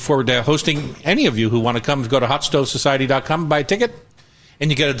 We look forward to hosting any of you who want to come. Go to hotstovesociety.com, buy a ticket, and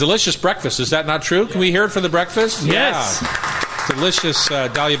you get a delicious breakfast. Is that not true? Can we hear it for the breakfast? Yes. Yeah. Delicious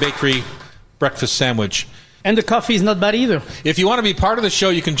Dahlia Bakery breakfast sandwich. And the coffee is not bad either. If you want to be part of the show,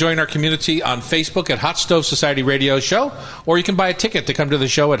 you can join our community on Facebook at Hot Stove Society Radio Show, or you can buy a ticket to come to the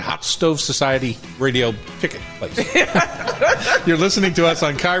show at Hot Stove Society Radio Ticket Place. You're listening to us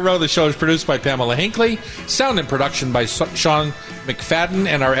on Cairo. The show is produced by Pamela Hinckley. Sound and production by Sean McFadden,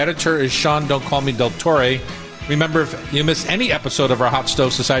 and our editor is Sean Don't Call Me Del Torre. Remember, if you miss any episode of our Hot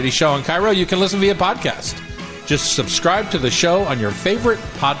Stove Society show on Cairo, you can listen via podcast. Just subscribe to the show on your favorite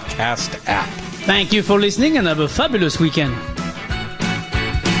podcast app. Thank you for listening and have a fabulous weekend.